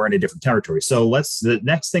we're in a different territory. So the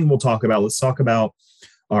next thing let's talk about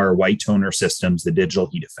our white toner systems, the digital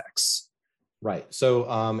heat effects. Right. So,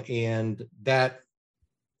 and that's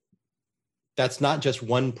not just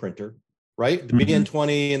one printer, right? The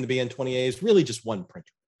BN-20 and the BN-20A is really just one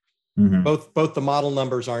printer. Mm-hmm. Both the model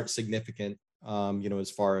numbers aren't significant,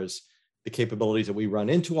 as far as the capabilities that we run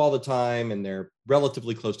into all the time, and they're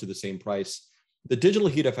relatively close to the same price. The digital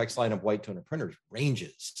heat effects line of white toner printers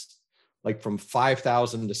ranges like from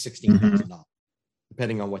 $5,000 to $16,000,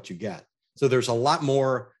 depending on what you get. So there's a lot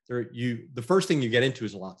more there. The first thing you get into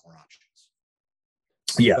is a lot more options.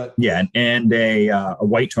 And a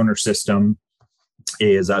white toner system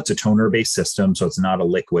is it's a toner based system, so it's not a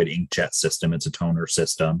liquid inkjet system. It's a toner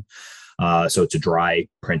system, so it's a dry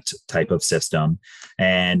print type of system,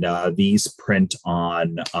 and these print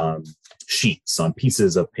on sheets, on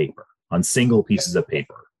pieces of paper, on single pieces of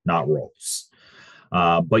paper, not rolls.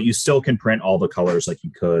 But you still can print all the colors like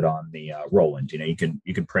you could on the Roland. You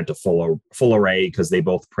can print a full array, because they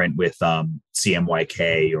both print with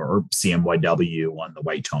CMYK or CMYW on the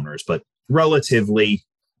white toners. But relatively,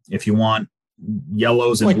 if you want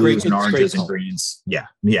yellows and blues and oranges and greens,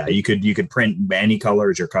 you could print any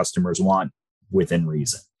colors your customers want within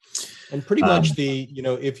reason. And pretty much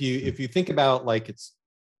if you think about, like, it's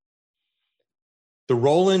the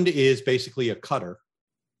Roland is basically a cutter.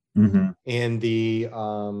 Mm-hmm. And the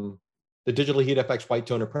digital heat effects white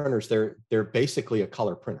toner printers, they're basically a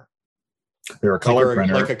color printer. They're a color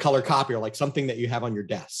printer, like a color copier, like something that you have on your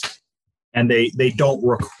desk. And they don't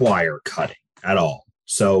require cutting at all.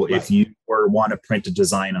 So if you want to print a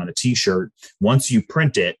design on a t-shirt, once you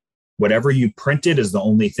print it, whatever you printed is the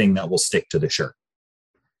only thing that will stick to the shirt.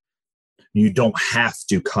 You don't have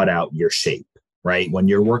to cut out your shape. Right? When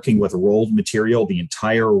you're working with rolled material, the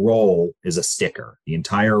entire roll is a sticker. The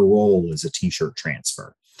entire roll is a t-shirt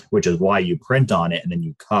transfer, which is why you print on it and then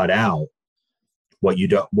you cut out what you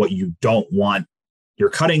don't want. You're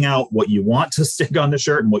cutting out what you want to stick on the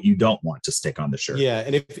shirt and what you don't want to stick on the shirt. Yeah,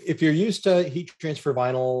 and if you're used to heat transfer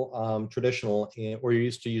vinyl, traditional, or you're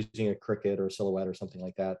used to using a Cricut or a Silhouette or something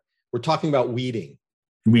like that, we're talking about weeding.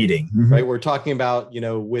 Mm-hmm. Right? We're talking about,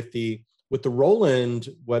 with the Roland,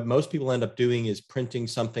 what most people end up doing is printing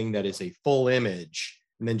something that is a full image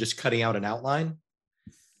and then just cutting out an outline,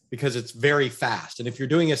 because it's very fast. And if you're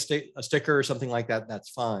doing a sticker or something like that, that's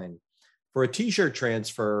fine. For a t-shirt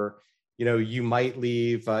transfer, you might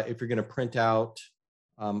leave, if you're going to print out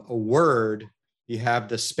a word, you have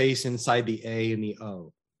the space inside the A and the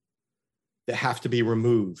O that have to be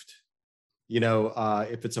removed.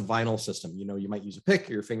 If it's a vinyl system, you might use a pick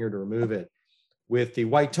or your finger to remove it. With the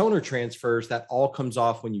white toner transfers, that all comes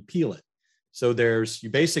off when you peel it. So there's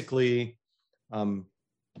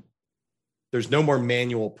no more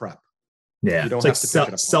manual prep. Yeah, you don't have to pick it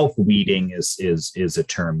apart. Self-weeding is a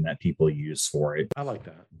term that people use for it. I like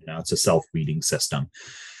that. It's a self-weeding system.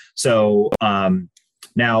 So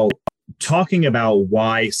now, talking about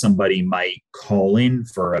why somebody might call in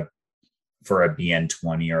for a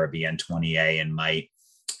BN-20 or a BN-20A and might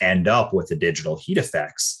end up with the digital heat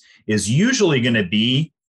effects is usually going to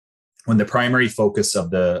be when the primary focus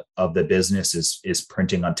of the business is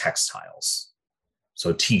printing on textiles.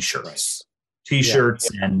 So t-shirts,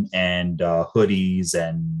 and hoodies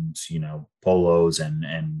and polos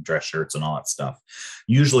and dress shirts and all that stuff.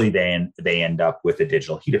 Usually they end up with a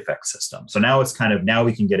digital heat effect system. So now it's now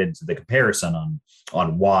we can get into the comparison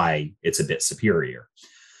on why it's a bit superior.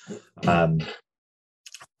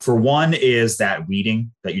 For one is that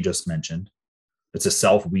weeding that you just mentioned. It's a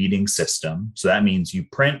self-weeding system. So that means you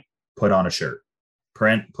print, put on a shirt.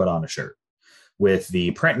 Print, put on a shirt. With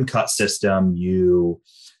the print and cut system, you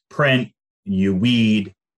print, you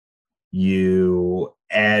weed, you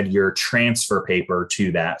add your transfer paper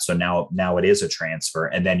to that. So now it is a transfer,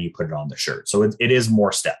 and then you put it on the shirt. So it is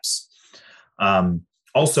more steps.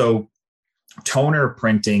 Also, toner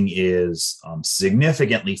printing is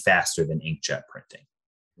significantly faster than inkjet printing.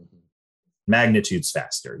 Magnitudes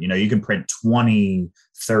faster. You can print 20,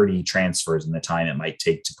 30 transfers in the time it might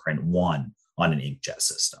take to print one on an inkjet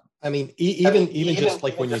system. I mean, even just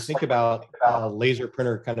like when you think about a laser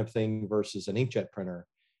printer kind of thing versus an inkjet printer,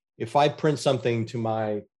 if I print something to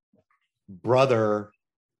my brother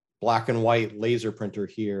black and white laser printer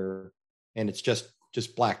here, and it's just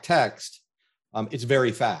black text, it's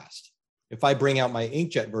very fast. If I bring out my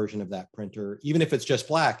inkjet version of that printer, even if it's just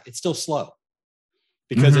black, it's still slow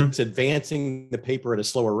because it's advancing the paper at a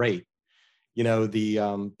slower rate. You know,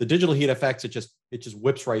 the digital heat effects, it just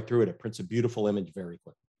whips right through it. It prints a beautiful image very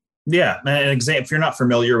quick. Yeah. An example, if you're not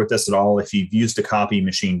familiar with this at all, if you've used a copy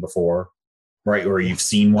machine before, right, or you've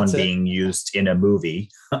seen one being used in a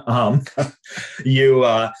movie,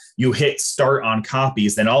 you hit start on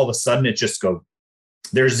copies, then all of a sudden it just goes,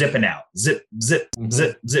 they're zipping out, zip, zip,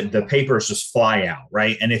 zip, zip. The papers just fly out,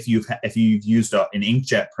 right? And if you've used an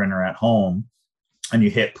inkjet printer at home and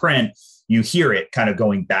you hit print, you hear it kind of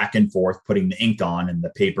going back and forth, putting the ink on, and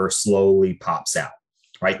the paper slowly pops out.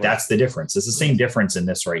 Right. That's the difference. It's the same difference in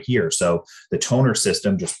this right here. So the toner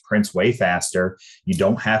system just prints way faster. You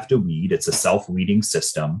don't have to weed. It's a self-weeding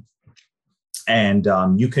system. And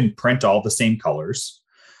you can print all the same colors.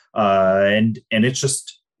 And it's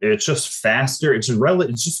just faster. It's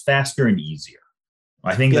just faster and easier.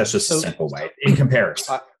 I think that's just a simple way in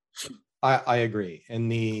comparison. I agree.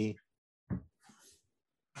 And the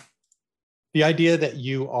idea that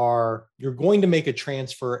you're going to make a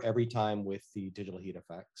transfer every time with the digital heat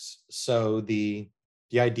effects. So the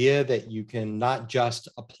idea that you can not just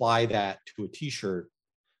apply that to a t-shirt,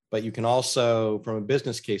 but you can also, from a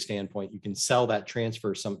business case standpoint, you can sell that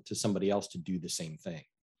transfer to somebody else to do the same thing.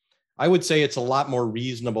 I would say it's a lot more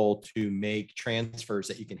reasonable to make transfers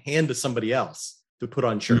that you can hand to somebody else to put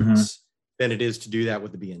on shirts than it is to do that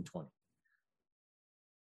with the BN-20.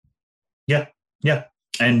 Yeah.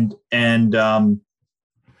 And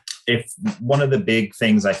if one of the big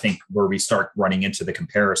things, I think, where we start running into the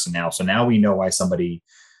comparison now, so now we know why somebody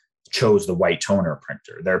chose the white toner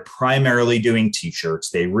printer. They're primarily doing t-shirts.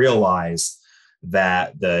 They realize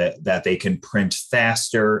that they can print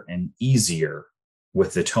faster and easier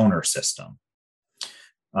with the toner system.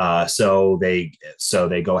 So they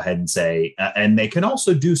go ahead and say, and they can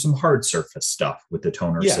also do some hard surface stuff with the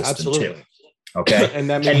toner system too. Okay. And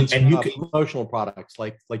that means and you can, promotional products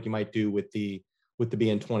like you might do with the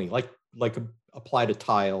BN-20, like apply to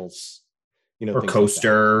tiles, or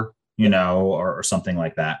coaster, like or something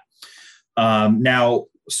like that. Now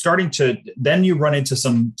then you run into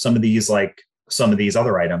some of these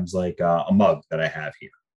other items, like a mug that I have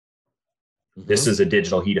here. This is a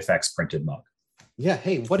digital heat effects printed mug. Yeah.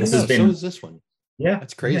 Hey, what is this? So is this one. Yeah.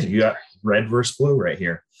 That's crazy. Yeah, you got red versus blue right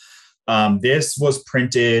here. This was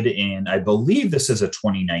printed in, I believe this is a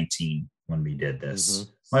 2019 when we did this.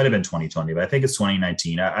 Might have been 2020, but I think it's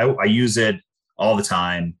 2019. I use it all the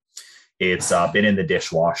time. It's been in the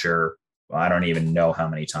dishwasher. I don't even know how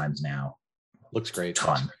many times now. Looks great.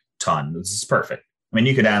 Ton. This is perfect. I mean,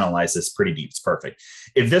 you could analyze this pretty deep. It's perfect.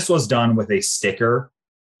 If this was done with a sticker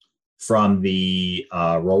from the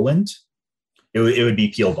Roland, it would be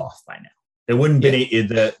peeled off by now. It wouldn't be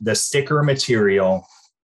the sticker material.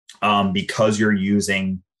 Because you're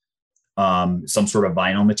using some sort of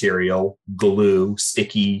vinyl material, glue,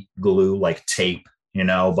 sticky glue, like tape,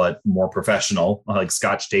 but more professional, like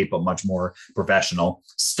Scotch tape, but much more professional,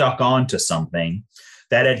 stuck onto something,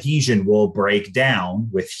 that adhesion will break down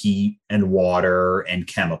with heat and water and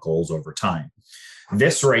chemicals over time.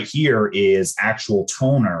 This right here is actual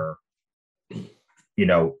toner,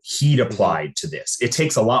 heat applied to this. It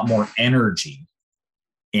takes a lot more energy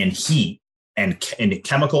in heat and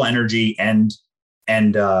chemical energy and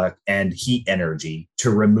heat energy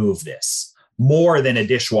to remove this, more than a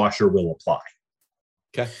dishwasher will apply.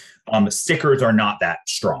 Okay. Stickers are not that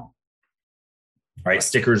strong, right?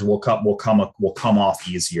 Stickers will come off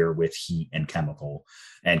easier with heat and chemical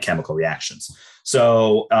reactions.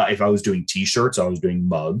 So if I was doing t-shirts, I was doing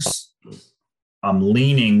mugs, I'm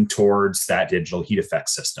leaning towards that digital heat effect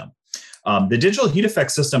system. The digital heat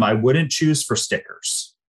effect system I wouldn't choose for stickers.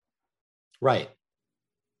 Right.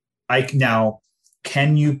 Now,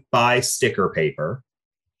 can you buy sticker paper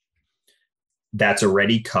that's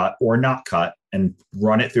already cut or not cut and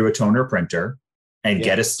run it through a toner printer and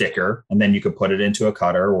get a sticker, and then you can put it into a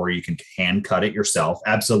cutter, or you can hand cut it yourself?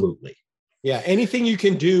 Absolutely. Yeah. Anything you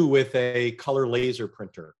can do with a color laser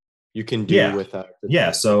printer, you can do with that. Yeah.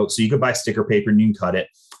 So you could buy sticker paper and you can cut it.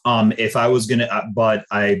 If I was but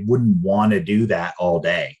I wouldn't want to do that all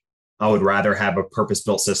day. I would rather have a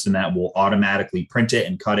purpose-built system that will automatically print it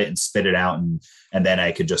and cut it and spit it out, and then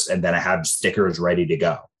I have stickers ready to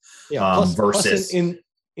go. Yeah. Plus versus in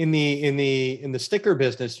in the sticker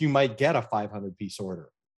business, you might get a 500 piece order.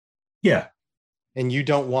 Yeah. And you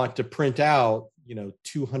don't want to print out,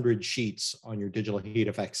 200 sheets on your digital heat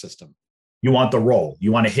effect system. You want the roll.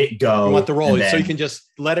 You want to hit go. You want the roll, then, so you can just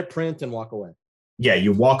let it print and walk away. Yeah,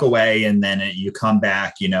 you walk away and then you come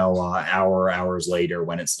back, hours later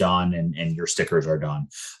when it's done and your stickers are done.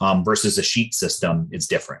 Versus a sheet system, it's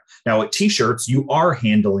different. Now at T-shirts, you are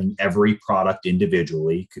handling every product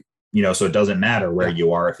individually, so it doesn't matter where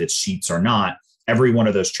you are, if it's sheets or not. Every one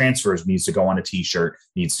of those transfers needs to go on a T-shirt,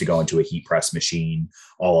 needs to go into a heat press machine,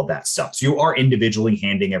 all of that stuff. So you are individually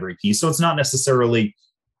handing every piece. So it's not necessarily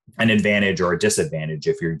an advantage or a disadvantage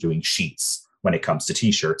if you're doing sheets when it comes to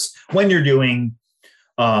T-shirts. When you're doing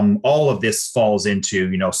all of this falls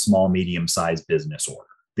into, small, medium-sized business order.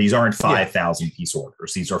 These aren't 5,000 piece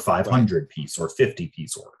orders. These are 500 piece or 50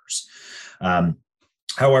 piece orders.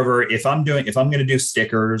 However, if I'm going to do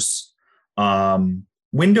stickers,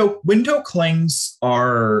 window clings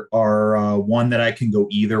are one that I can go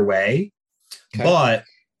either way, but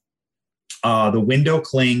the window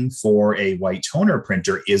cling for a white toner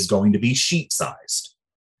printer is going to be sheet sized.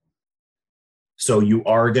 So you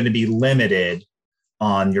are going to be limited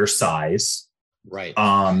on your size. Right.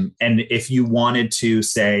 And if you wanted to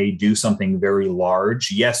say, do something very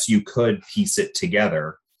large, yes, you could piece it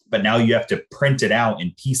together, but now you have to print it out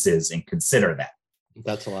in pieces and consider that.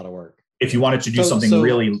 That's a lot of work. If you wanted to do something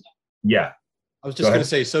really, I was just going to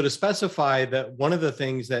say, so to specify that one of the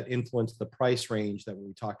things that influenced the price range that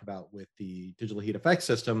we talked about with the digital heat effect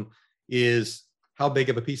system is how big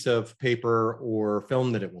of a piece of paper or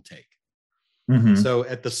film that it will take. Mm-hmm. So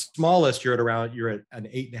at the smallest, you're at an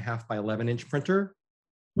 8.5 by 11 inch printer.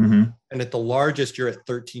 Mm-hmm. And at the largest, you're at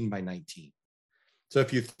 13 by 19. So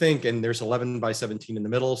if you think, and there's 11 by 17 in the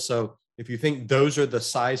middle. So if you think those are the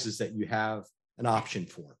sizes that you have an option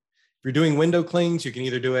for. If you're doing window clings, you can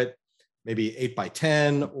either do it maybe 8 by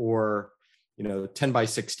 10 or, 10 by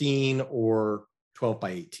 16 or 12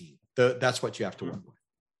 by 18. That's what you have to work with.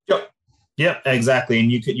 Yep. Yeah, exactly.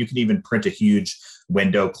 And you can even print a huge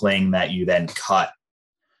window cling that you then cut,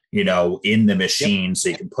 in the machine, so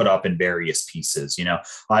you can put up in various pieces.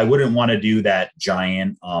 I wouldn't want to do that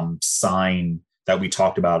giant sign that we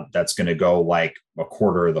talked about that's going to go like a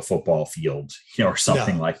quarter of the football field, or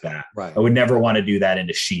something like that. Right. I would never want to do that in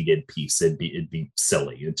a sheeted piece. It'd be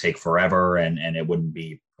silly. It'd take forever and it wouldn't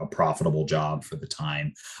be a profitable job for the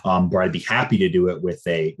time. But I'd be happy to do it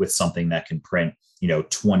with something that can print,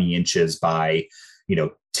 20 inches by,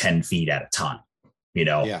 10 feet at a time,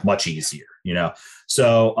 much easier,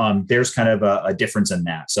 So there's kind of a difference in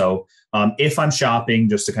that. So if I'm shopping,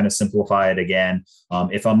 just to kind of simplify it again,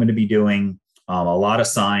 if I'm going to be doing a lot of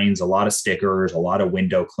signs, a lot of stickers, a lot of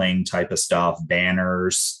window cling type of stuff,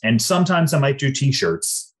 banners, and sometimes I might do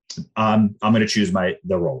T-shirts, I'm going to choose the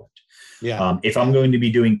Roland. Yeah. If I'm going to be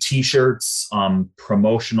doing T-shirts,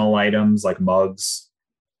 promotional items like mugs,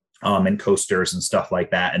 and coasters and stuff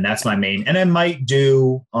like that. And that's my main, and I might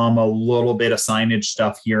do a little bit of signage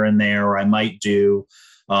stuff here and there, or I might do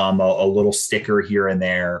a little sticker here and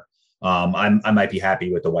there. I might be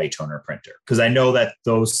happy with the white toner printer because I know that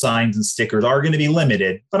those signs and stickers are going to be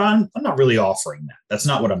limited, but I'm not really offering that. That's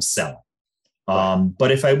not what I'm selling.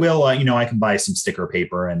 But if I will, I can buy some sticker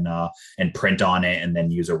paper and print on it and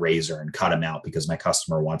then use a razor and cut them out because my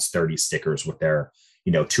customer wants 30 stickers with their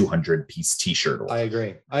 200 piece T-shirt order.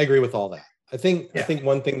 I agree with all that. I think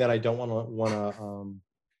one thing that I don't want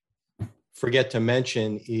to forget to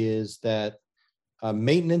mention is that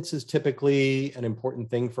maintenance is typically an important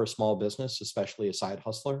thing for a small business, especially a side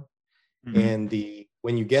hustler. Mm-hmm. And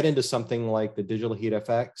when you get into something like the digital heat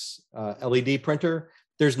effects LED printer,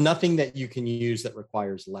 there's nothing that you can use that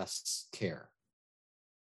requires less care,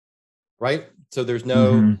 right? So there's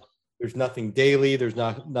nothing daily, there's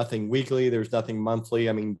nothing weekly, there's nothing monthly.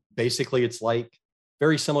 I mean, basically it's like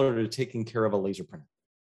very similar to taking care of a laser printer.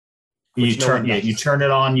 You turn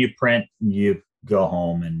it on, you print, you go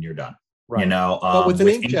home and you're done. Right. But with an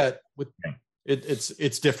inkjet,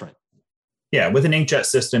 it's different. Yeah, with an inkjet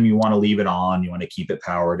system, you want to leave it on. You want to keep it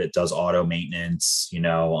powered. It does auto maintenance.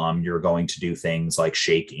 You're going to do things like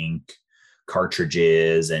shake ink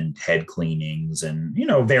cartridges and head cleanings and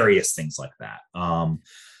various things like that.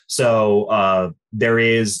 So there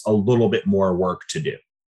is a little bit more work to do.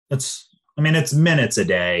 It's minutes a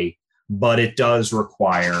day, but it does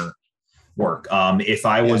require work. If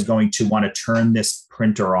I was going to want to turn this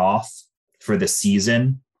printer off for the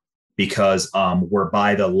season because we're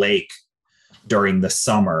by the lake during the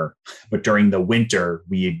summer, but during the winter,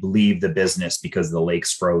 we leave the business because the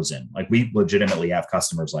lake's frozen. Like we legitimately have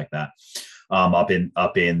customers like that up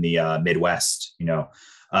in the Midwest,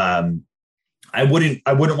 I wouldn't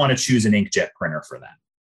want to choose an inkjet printer for that.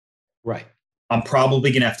 Right. I'm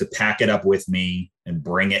probably going to have to pack it up with me and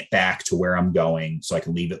bring it back to where I'm going so I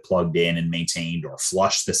can leave it plugged in and maintained, or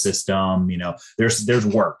flush the system. There's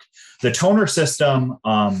work. The toner system,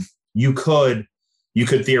 you could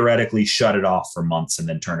theoretically shut it off for months and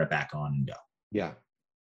then turn it back on and go. Yeah.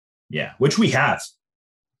 Yeah. Which we have.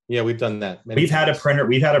 Yeah, we've done that. We've had a printer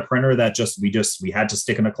that we had to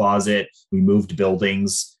stick in a closet. We moved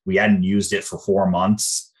buildings. We hadn't used it for 4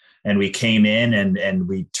 months. And we came in and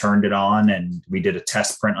we turned it on and we did a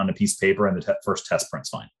test print on a piece of paper, and the first test print's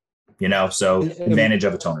fine. So advantage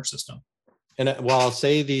of a toner system. And while I'll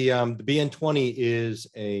say the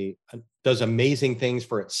BN-20 does amazing things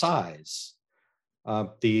for its size,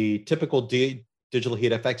 the typical digital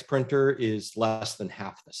heat FX printer is less than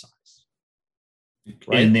half the size.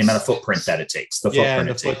 Right? In the amount of footprint that it takes.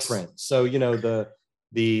 Footprint. So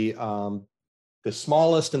the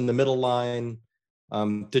smallest and the middle line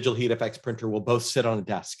digital heat FX printer will both sit on a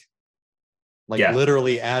desk,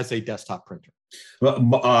 literally as a desktop printer. Well,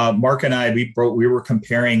 Mark and I, we were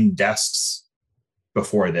comparing desks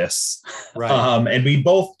before this, right? And we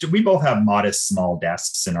both have modest small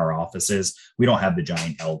desks in our offices. We don't have the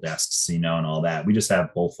giant L desks, and all that. We just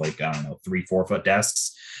have both 3-4 foot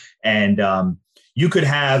desks, and you could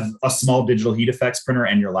have a small digital heat effects printer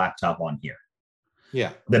and your laptop on here.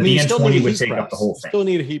 Yeah, the BN-20 would take up the whole thing. Still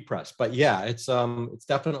need a heat press, but yeah, it's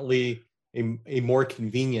definitely a more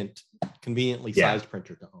conveniently sized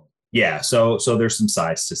printer to own. Yeah, so there's some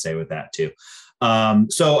size to say with that too.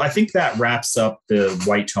 So I think that wraps up the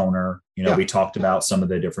white toner. We talked about some of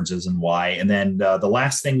the differences and why, and then the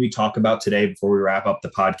last thing we talk about today before we wrap up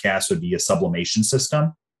the podcast would be a sublimation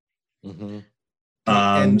system. Mm-hmm.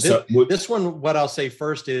 And this one, what I'll say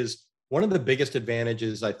first is, one of the biggest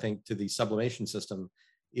advantages, I think, to the sublimation system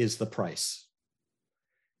is the price,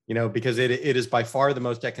 because it is by far the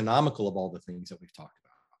most economical of all the things that we've talked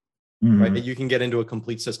about, mm-hmm. right? You can get into a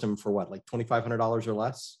complete system for what, like $2,500 or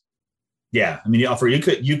less? Yeah. I mean,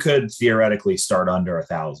 you could theoretically start under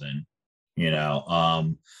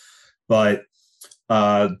 $1,000, but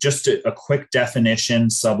just a quick definition,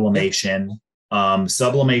 sublimation.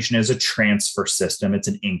 Sublimation is a transfer system. It's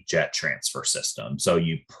an inkjet transfer system. So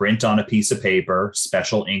you print on a piece of paper,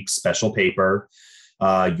 special ink, special paper.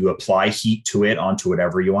 You apply heat to it onto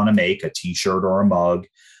whatever you want to make, a t-shirt or a mug.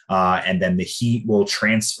 And then the heat will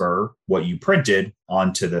transfer what you printed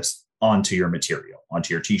onto your material,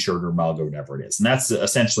 onto your t-shirt or mug or whatever it is. And that's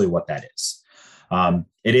essentially what that is.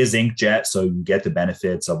 It is inkjet, so you get the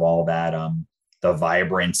benefits of all that, the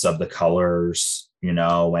vibrance of the colors, and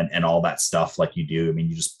all that stuff like you do. I mean,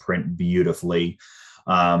 you just print beautifully.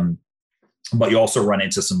 But you also run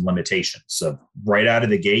into some limitations. So right out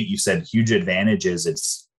of the gate, you said huge advantages.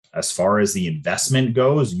 It's, as far as the investment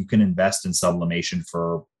goes, you can invest in sublimation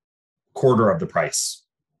for a quarter of the price,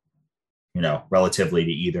 relatively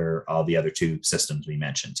to either of the other two systems we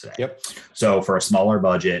mentioned today. Yep. So for a smaller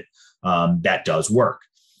budget, that does work.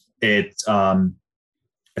 It's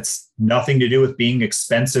nothing to do with being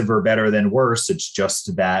expensive or better than worse. It's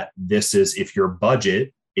just that this is, if your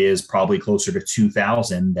budget is probably closer to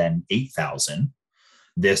 2,000 than 8,000,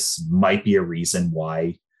 this might be a reason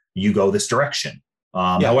why you go this direction.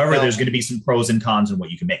 However, there's going to be some pros and cons in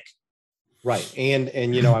what you can make. Right. And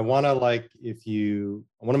I want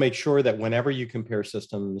to make sure that whenever you compare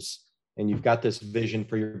systems and you've got this vision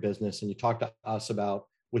for your business and you talk to us about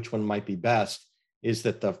which one might be best, is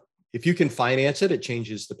that if you can finance it, it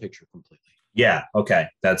changes the picture completely. Yeah. Okay.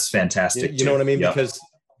 That's fantastic. You know what I mean? Yep.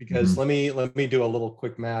 Because mm-hmm. let me do a little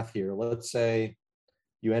quick math here. Let's say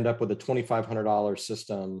you end up with a $2,500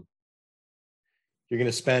 system. You're going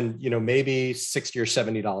to spend, maybe $60 or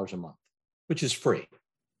 $70 a month, which is free.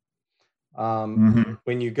 Mm-hmm.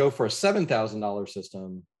 When you go for a $7,000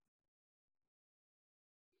 system,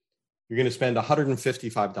 you're going to spend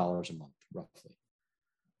 $155 a month, roughly.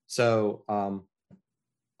 So,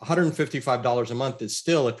 $155 a month is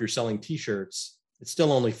still, if you're selling t-shirts, it's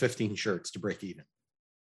still only 15 shirts to break even.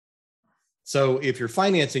 So if you're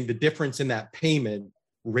financing, the difference in that payment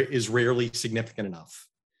is rarely significant enough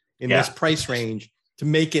in this price range to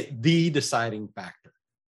make it the deciding factor.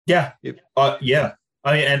 Yeah. Yeah.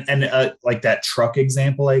 I mean, and like that truck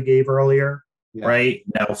example I gave earlier, right?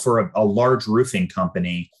 Now for a large roofing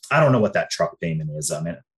company, I don't know what that truck payment is. I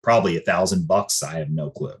mean, probably $1,000. I have no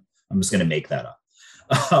clue. I'm just going to make that up.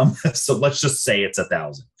 So let's just say it's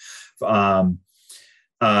 1,000.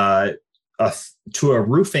 To a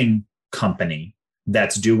roofing company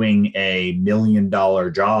that's doing $1 million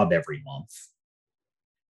job every month,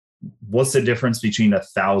 what's the difference between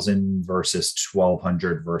 1,000 versus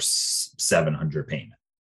 1,200 versus 700 payment?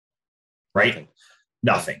 right?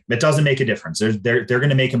 Nothing. It doesn't make a difference. They're going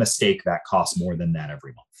to make a mistake that costs more than that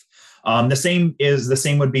every month. The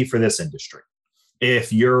same would be for this industry.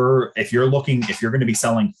 If you're going to be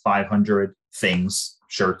selling 500 things,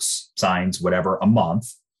 shirts, signs, whatever, a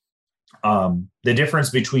month, the difference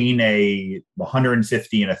between a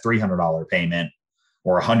 $150 and a $300 payment,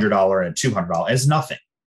 or $100 and $200 is nothing,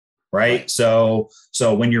 right? So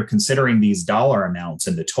when you're considering these dollar amounts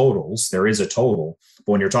and the totals, there is a total.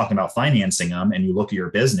 But when you're talking about financing them and you look at your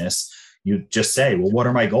business, you just say, well, what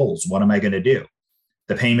are my goals? What am I going to do?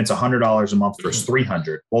 The payment's $100 a month versus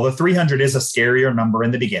 $300. Well, the $300 is a scarier number in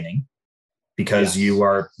the beginning, because you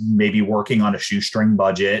are maybe working on a shoestring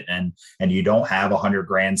budget and you don't have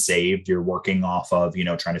 $100,000 saved. You're working off of,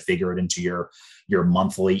 trying to figure it into your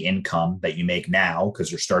monthly income that you make now,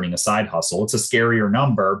 because you're starting a side hustle. It's a scarier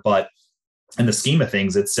number, but in the scheme of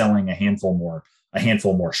things, it's selling a handful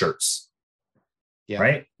more shirts. Yeah.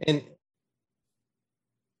 Right. And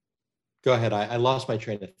go ahead. I lost my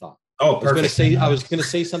train of thought. Oh, perfect. I was going to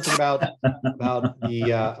say something about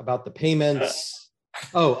the payments.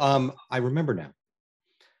 I remember now.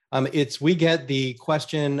 We get the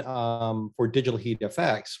question for Digital Heat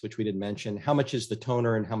FX, which we didn't mention. How much is the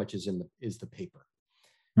toner and how much is the paper?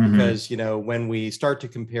 Mm-hmm. Because when we start to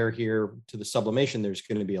compare here to the sublimation, there's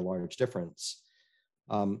going to be a large difference.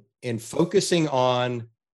 And focusing on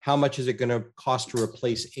how much is it going to cost to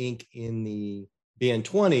replace ink in the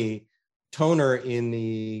BN-20, toner in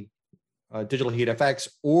the Digital Heat FX,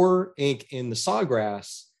 or ink in the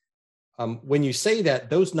Sawgrass. When you say that,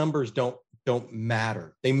 those numbers don't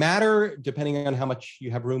matter. They matter depending on how much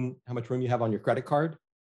room you have on your credit card,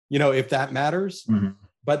 if that matters, mm-hmm.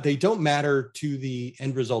 But they don't matter to the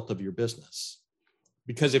end result of your business.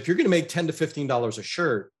 Because if you're going to make $10 to $15 a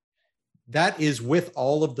shirt, that is with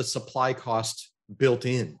all of the supply cost built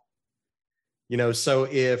in. So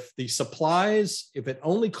if the supplies, if it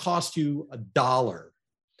only cost you $1,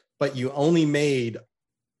 but you only made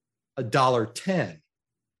 $1.10,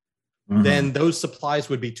 mm-hmm. then those supplies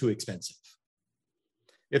would be too expensive.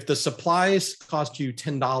 If the supplies cost you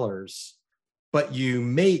 $10, but you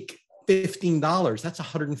make $15, that's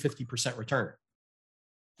 150% return.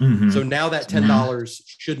 Mm-hmm. So now that $10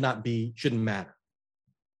 mm-hmm. shouldn't matter.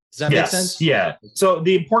 Does that make sense? Yeah. So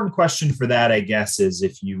the important question for that, I guess, is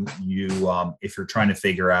if if you're trying to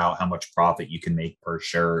figure out how much profit you can make per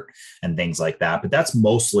shirt and things like that. But that's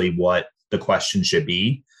mostly what the question should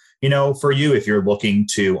be. For you, if you're looking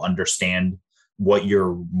to understand what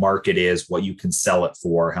your market is, what you can sell it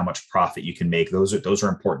for, how much profit you can make, those are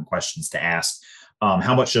important questions to ask.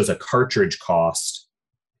 How much does a cartridge cost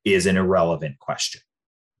is an irrelevant question.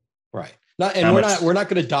 Right. We're not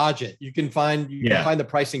going to dodge it. You can find the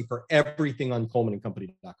pricing for everything on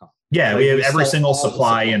ColemanandCompany.com. Yeah, we have every single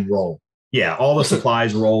supply and roll. Yeah, all the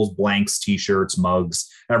supplies, rolls, blanks, t-shirts, mugs,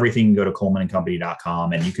 everything. You can go to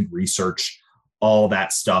ColemanandCompany.com and you can research all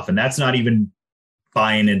that stuff. And that's not even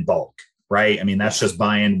buying in bulk, right? I mean, that's just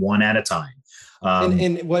buying one at a time.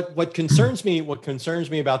 And what concerns me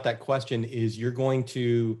about that question is you're going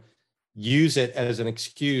to use it as an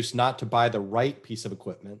excuse not to buy the right piece of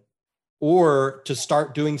equipment or to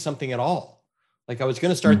start doing something at all. Like I was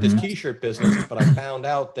going to start mm-hmm. this t-shirt business, but I found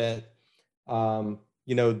out that,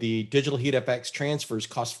 the Digital Heat FX transfers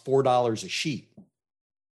cost $4 a sheet.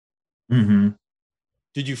 Mm-hmm.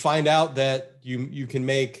 Did you find out that you can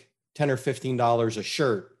make $10 or $15 a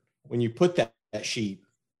shirt when you put that sheet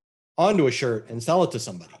onto a shirt and sell it to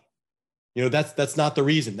somebody? That's not the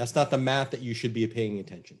reason. That's not the math that you should be paying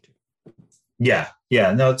attention to. Yeah.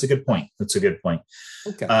 No, it's a good point.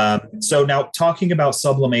 Okay. So now talking about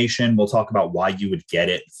sublimation, we'll talk about why you would get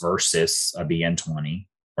it versus a BN-20,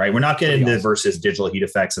 right? We're not getting into versus Digital Heat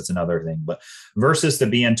FX. That's another thing, but versus the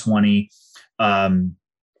BN-20,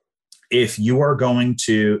 if you are going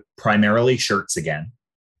to primarily shirts again.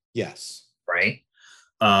 Yes. Right.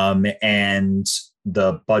 And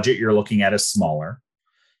the budget you're looking at is smaller.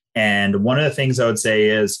 And one of the things I would say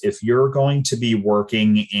is if you're going to be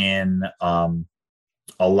working in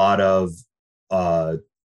a lot of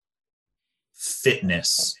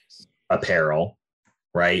fitness apparel,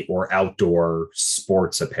 right, or outdoor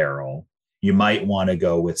sports apparel, you might want to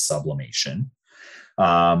go with sublimation.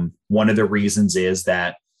 One of the reasons is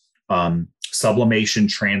that sublimation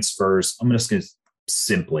transfers, I'm just going to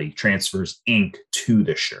simply transfers ink to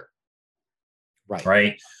the shirt.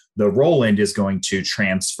 Right. The roll-end is going to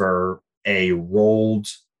transfer a rolled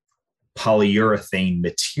polyurethane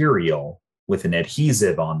material with an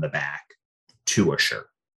adhesive on the back to a shirt.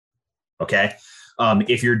 Okay.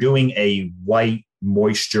 If you're doing a white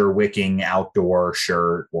moisture wicking outdoor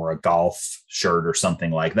shirt or a golf shirt or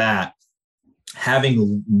something like that,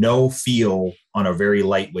 having no feel on a very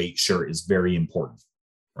lightweight shirt is very important,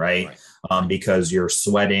 right? Because you're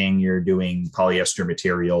sweating, you're doing polyester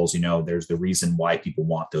materials. There's the reason why people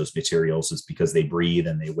want those materials is because they breathe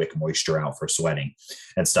and they wick moisture out for sweating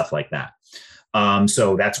and stuff like that.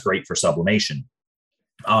 So that's great for sublimation.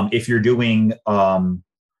 If you're doing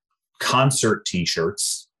concert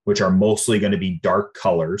t-shirts, which are mostly going to be dark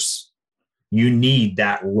colors, you need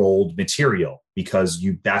that rolled material because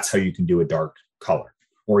that's how you can do a dark color,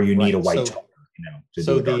 or you need a white toner, to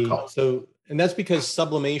do a dark color. And that's because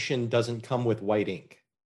sublimation doesn't come with white ink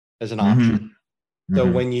as an option. So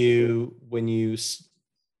when you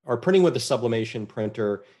are printing with a sublimation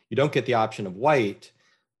printer, you don't get the option of white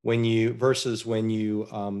versus when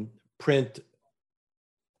you print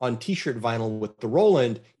on t-shirt vinyl with the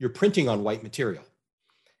Roland, you're printing on white material.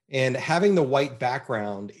 And having the white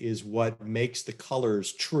background is what makes the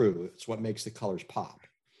colors true. It's what makes the colors pop.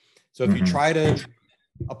 So if you try to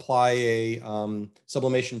apply a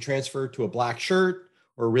sublimation transfer to a black shirt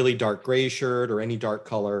or a really dark gray shirt or any dark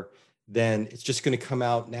color, then it's just going to come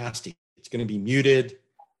out nasty. It's going to be muted.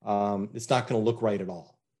 It's not going to look right at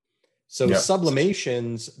all. So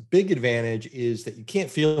sublimation's big advantage is that you can't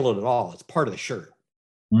feel it at all. It's part of the shirt.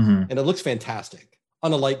 And it looks fantastic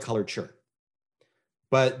on a light colored shirt.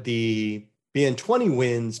 But the BN-20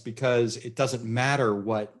 wins because it doesn't matter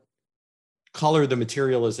what color the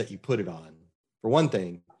material is that you put it on. For one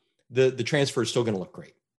thing, the transfer is still going to look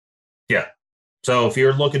great. Yeah. So if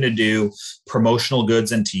you're looking to do promotional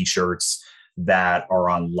goods and t-shirts that are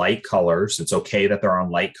on light colors, it's okay that they're on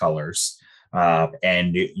light colors.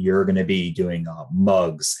 And you're going to be doing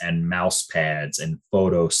mugs and mouse pads and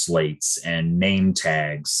photo slates and name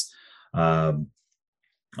tags,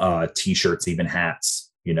 t-shirts, even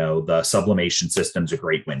hats. The sublimation system's a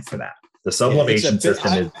great win for that. The sublimation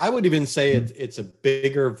system I would even say it's a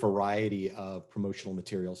bigger variety of promotional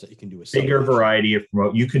materials that you can do.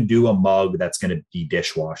 You can do a mug that's going to be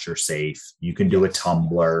dishwasher safe. You can do a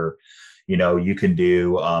tumbler. You can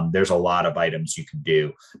do, there's a lot of items you can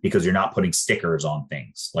do because you're not putting stickers on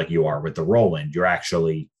things like you are with the Roland. You're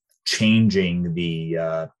actually changing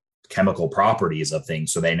the chemical properties of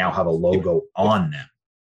things. So they now have a logo on them.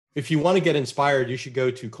 If you want to get inspired, you should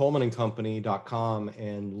go to colemanandcompany.com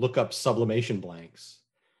and look up sublimation blanks.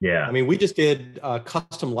 Yeah. I mean, we just did a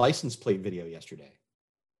custom license plate video yesterday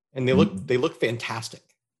and they look fantastic.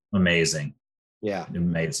 Amazing. Yeah.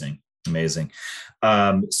 Amazing.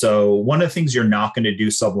 So one of the things you're not going to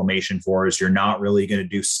do sublimation for is you're not really going to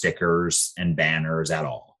do stickers and banners at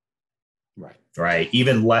all. Right.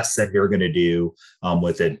 Even less than you're going to do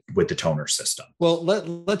with the toner system. Well,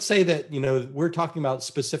 let's say that, we're talking about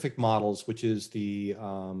specific models, which is the,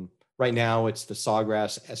 right now it's the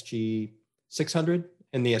Sawgrass SG600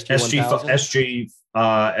 and the SG1000.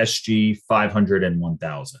 SG 500 and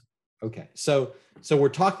 1000. Okay. So we're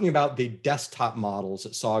talking about the desktop models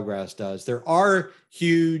that Sawgrass does. There are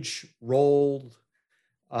huge rolled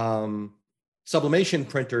sublimation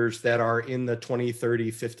printers that are in the $20, $30,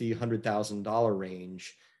 $50, $100,000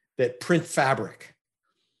 range that print fabric.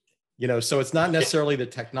 So it's not necessarily the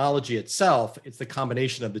technology itself, it's the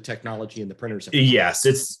combination of the technology and the printers. Yes,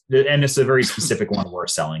 it's a very specific one we're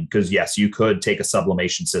selling because yes, you could take a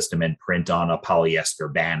sublimation system and print on a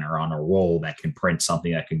polyester banner on a roll that can print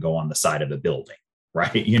something that can go on the side of a building,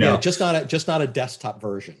 right? Just not a desktop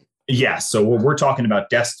version. Yeah, so we're talking about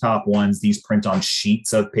desktop ones. These print on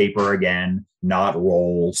sheets of paper again, not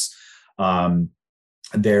rolls.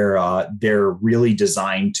 They're really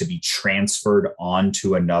designed to be transferred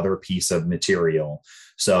onto another piece of material.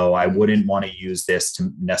 So I wouldn't want to use this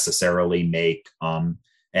to necessarily make an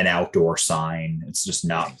outdoor sign. It's just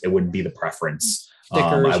not. It wouldn't be the preference.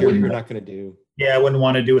 Stickers you're not going to do. Yeah, I wouldn't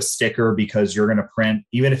want to do a sticker because you're going to print,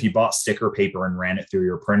 even if you bought sticker paper and ran it through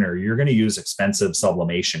your printer, you're going to use expensive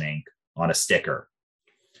sublimation ink on a sticker.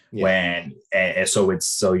 Yeah.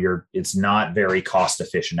 It's not very cost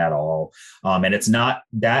efficient at all. And it's not,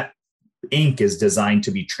 that ink is designed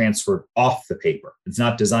to be transferred off the paper. It's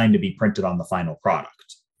not designed to be printed on the final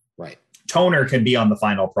product. Right. Toner can be on the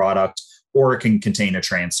final product, or it can contain a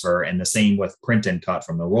transfer. And the same with print and cut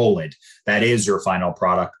from the Roland. That is your final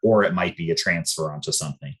product, or it might be a transfer onto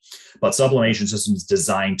something. But sublimation system is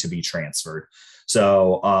designed to be transferred.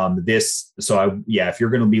 So if you're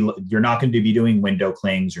not going to be doing window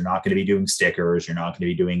clings, you're not going to be doing stickers, you're not going to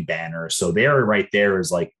be doing banners. So right there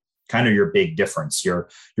is like kind of your big difference. Your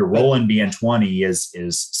Roland BN-20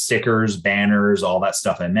 is stickers, banners, all that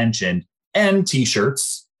stuff I mentioned, and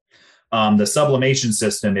t-shirts. The sublimation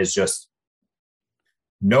system is just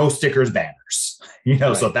no stickers, banners.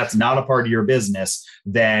 So if that's not a part of your business,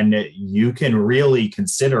 then you can really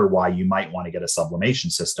consider why you might want to get a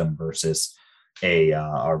sublimation system versus a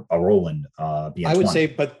Roland BN-20. I would say,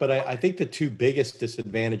 but I think the two biggest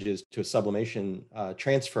disadvantages to a sublimation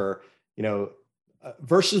transfer,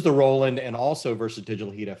 versus the Roland and also versus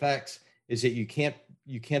Digital Heat FX, is that you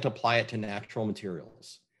can't apply it to natural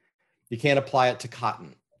materials. You can't apply it to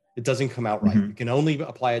cotton. It doesn't come out right. You can only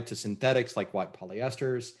apply it to synthetics like white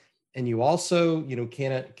polyesters. And you also,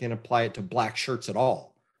 can't apply it to black shirts at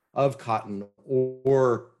all of cotton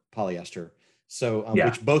or polyester. So,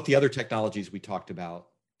 which both the other technologies we talked about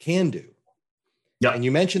can do. Yeah. And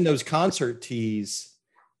you mentioned those concert tees,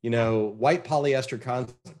 white polyester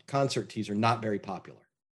concert tees are not very popular,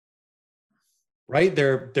 right?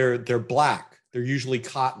 They're black. They're usually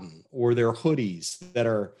cotton, or they're hoodies that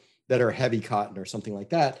are heavy cotton or something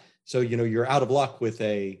like that. So, you're out of luck with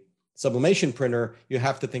a sublimation printer. You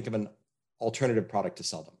have to think of an alternative product to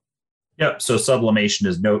sell them. Yep. So sublimation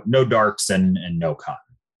is no darks and no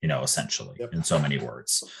cotton, essentially, in so many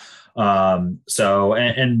words. So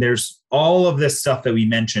there's all of this stuff that we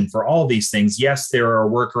mentioned for all these things. Yes, there are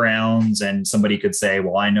workarounds, and somebody could say,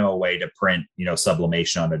 well, I know a way to print,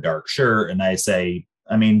 sublimation on a dark shirt. And I say,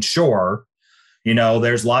 sure.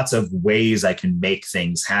 There's lots of ways I can make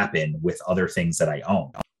things happen with other things that I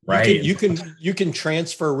own. Right. You can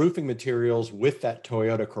transfer roofing materials with that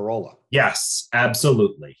Toyota Corolla. Yes,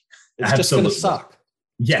 absolutely. It's just going to suck.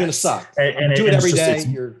 It's going to suck. And do it every day.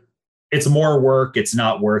 It's more work. It's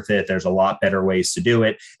not worth it. There's a lot better ways to do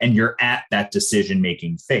it. And you're at that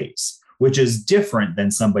decision-making phase, which is different than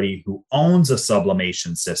somebody who owns a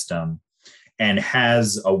sublimation system and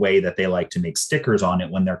has a way that they like to make stickers on it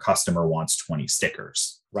when their customer wants 20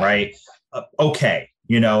 stickers. Right. Okay.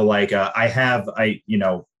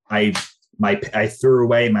 I threw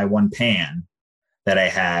away my one pan that I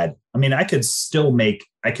had.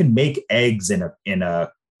 I can make eggs in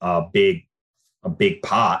a big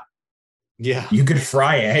pot. Yeah. You could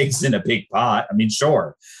fry eggs in a big pot.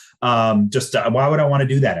 Sure. Why would I want to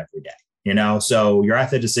do that every day? So you're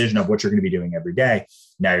at the decision of what you're going to be doing every day.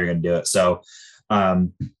 Now you're going to do it. So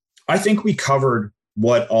I think we covered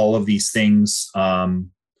what all of these things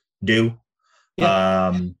do.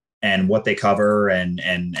 Yeah. And what they cover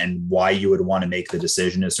and why you would want to make the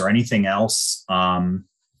decision. Is there anything else?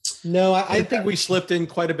 No, I think we slipped in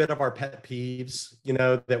quite a bit of our pet peeves,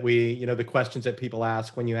 that we, the questions that people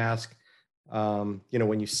ask when you ask,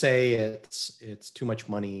 when you say it's too much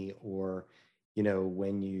money, or,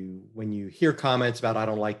 when you hear comments about, I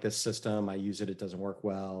don't like this system, I use it, it doesn't work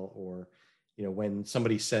well, or, when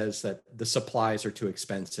somebody says that the supplies are too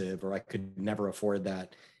expensive, or I could never afford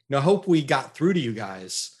that. I hope we got through to you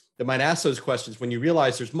guys that might ask those questions when you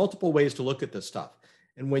realize there's multiple ways to look at this stuff.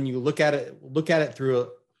 And when you look at it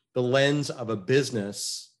through the lens of a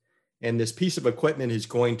business, and this piece of equipment is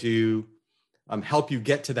going to help you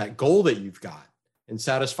get to that goal that you've got and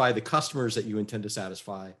satisfy the customers that you intend to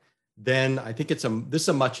satisfy, then I think this is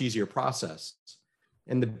a much easier process.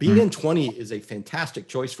 And the BN-20 is a fantastic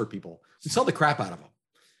choice for people. We sell the crap out of them.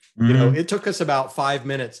 It took us about 5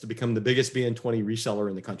 minutes to become the biggest BN-20 reseller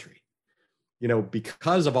in the country.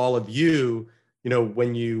 Because of all of you,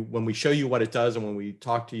 when we show you what it does and when we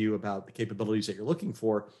talk to you about the capabilities that you're looking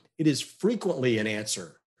for, it is frequently an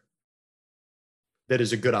answer that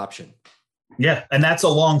is a good option. Yeah. And that's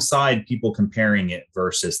alongside people comparing it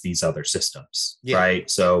versus these other systems, right?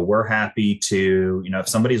 So we're happy to, if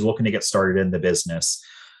somebody's looking to get started in the business,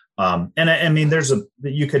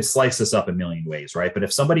 you could slice this up a million ways, right? But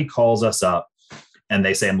if somebody calls us up and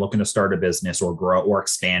they say, I'm looking to start a business or grow or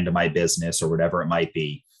expand to my business or whatever it might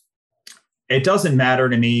be, it doesn't matter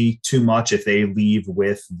to me too much if they leave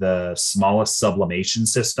with the smallest sublimation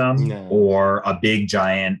system or a big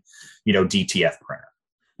giant, DTF printer.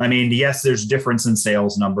 Yes, there's difference in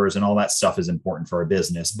sales numbers and all that stuff is important for a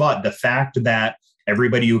business. But the fact that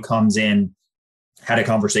everybody who comes in had a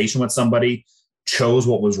conversation with somebody, chose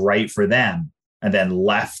what was right for them, and then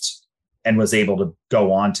left and was able to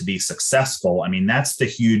go on to be successful. That's the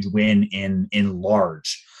huge win in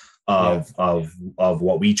large of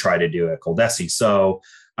what we try to do at Coldesi. So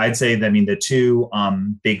I'd say that, the two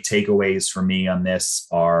big takeaways for me on this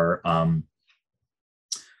are,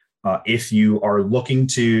 if you are looking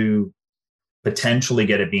to potentially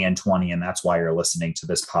get a BN-20, and that's why you're listening to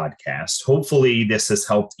this podcast, hopefully this has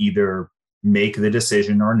helped either make the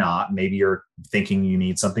decision or not. Maybe you're thinking you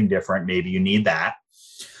need something different. Maybe you need that.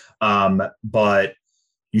 But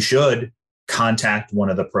you should contact one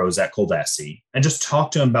of the pros at Coldesi and just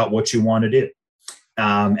talk to them about what you want to do.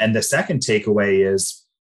 And the second takeaway is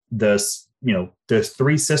the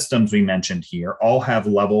three systems we mentioned here all have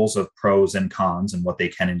levels of pros and cons and what they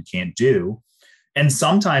can and can't do. And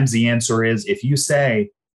sometimes the answer is, if you say,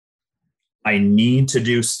 I need to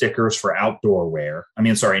do stickers for outdoor wear. I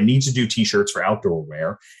need to do t-shirts for outdoor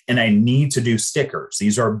wear, and I need to do stickers.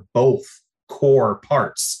 These are both core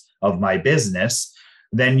parts of my business.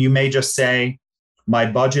 Then you may just say,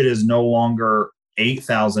 my budget is no longer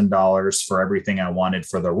 $8,000 for everything I wanted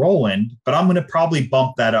for the Roland, but I'm going to probably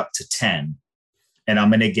bump that up to 10. And I'm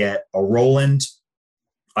going to get a Roland,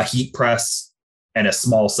 a heat press, and a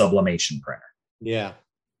small sublimation printer. Yeah.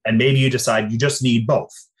 And maybe you decide you just need both.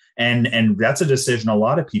 And that's a decision a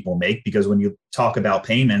lot of people make, because when you talk about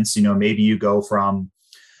payments, maybe you go from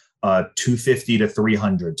 $250 to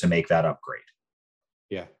 $300 to make that upgrade.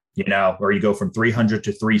 Yeah. Or you go from $300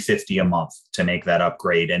 to $350 a month to make that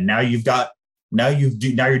upgrade. And now you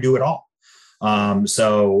do it all.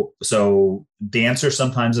 So the answer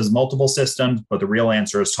sometimes is multiple systems, but the real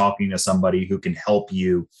answer is talking to somebody who can help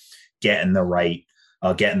you get in the right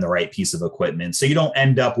piece of equipment. So you don't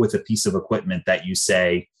end up with a piece of equipment that you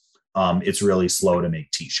say, it's really slow to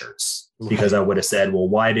make t-shirts. Right. Because I would have said, well,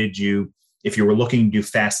 if you were looking to do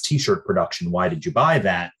fast t-shirt production, why did you buy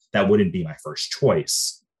that? That wouldn't be my first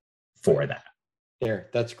choice for that. There,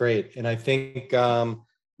 that's great. And I think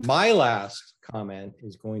my last comment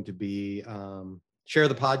is going to be share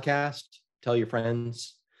the podcast, tell your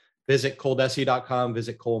friends, visit coldesi.com,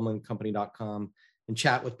 visit colemancompany.com, and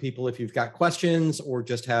chat with people if you've got questions or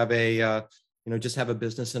just have a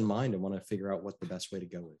business in mind and want to figure out what the best way to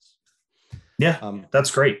go is. Yeah, that's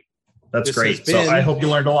great. That's great. So I hope you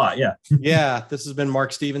learned a lot. Yeah. Yeah. This has been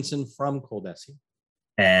Mark Stevenson from Coldesi.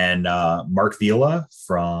 And Mark Vila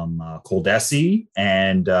from Coldesi.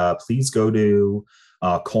 And please go to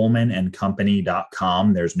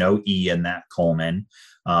colemanandcompany.com. There's no E in that Coleman.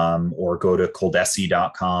 Or go to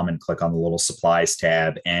coldesi.com and click on the little supplies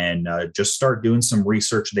tab and just start doing some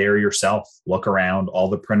research there yourself. Look around. All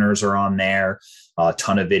the printers are on there. A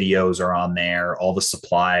ton of videos are on there. All the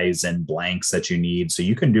supplies and blanks that you need. So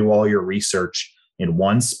you can do all your research in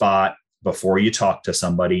one spot before you talk to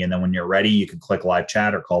somebody. And then when you're ready, you can click live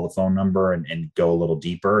chat or call the phone number and go a little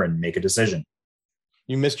deeper and make a decision.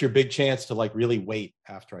 You missed your big chance to really wait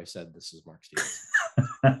after I said this is Mark Stevens.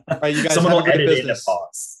 All right, you guys Someone have will a great edit business.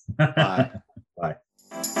 in a pause. Bye. Bye.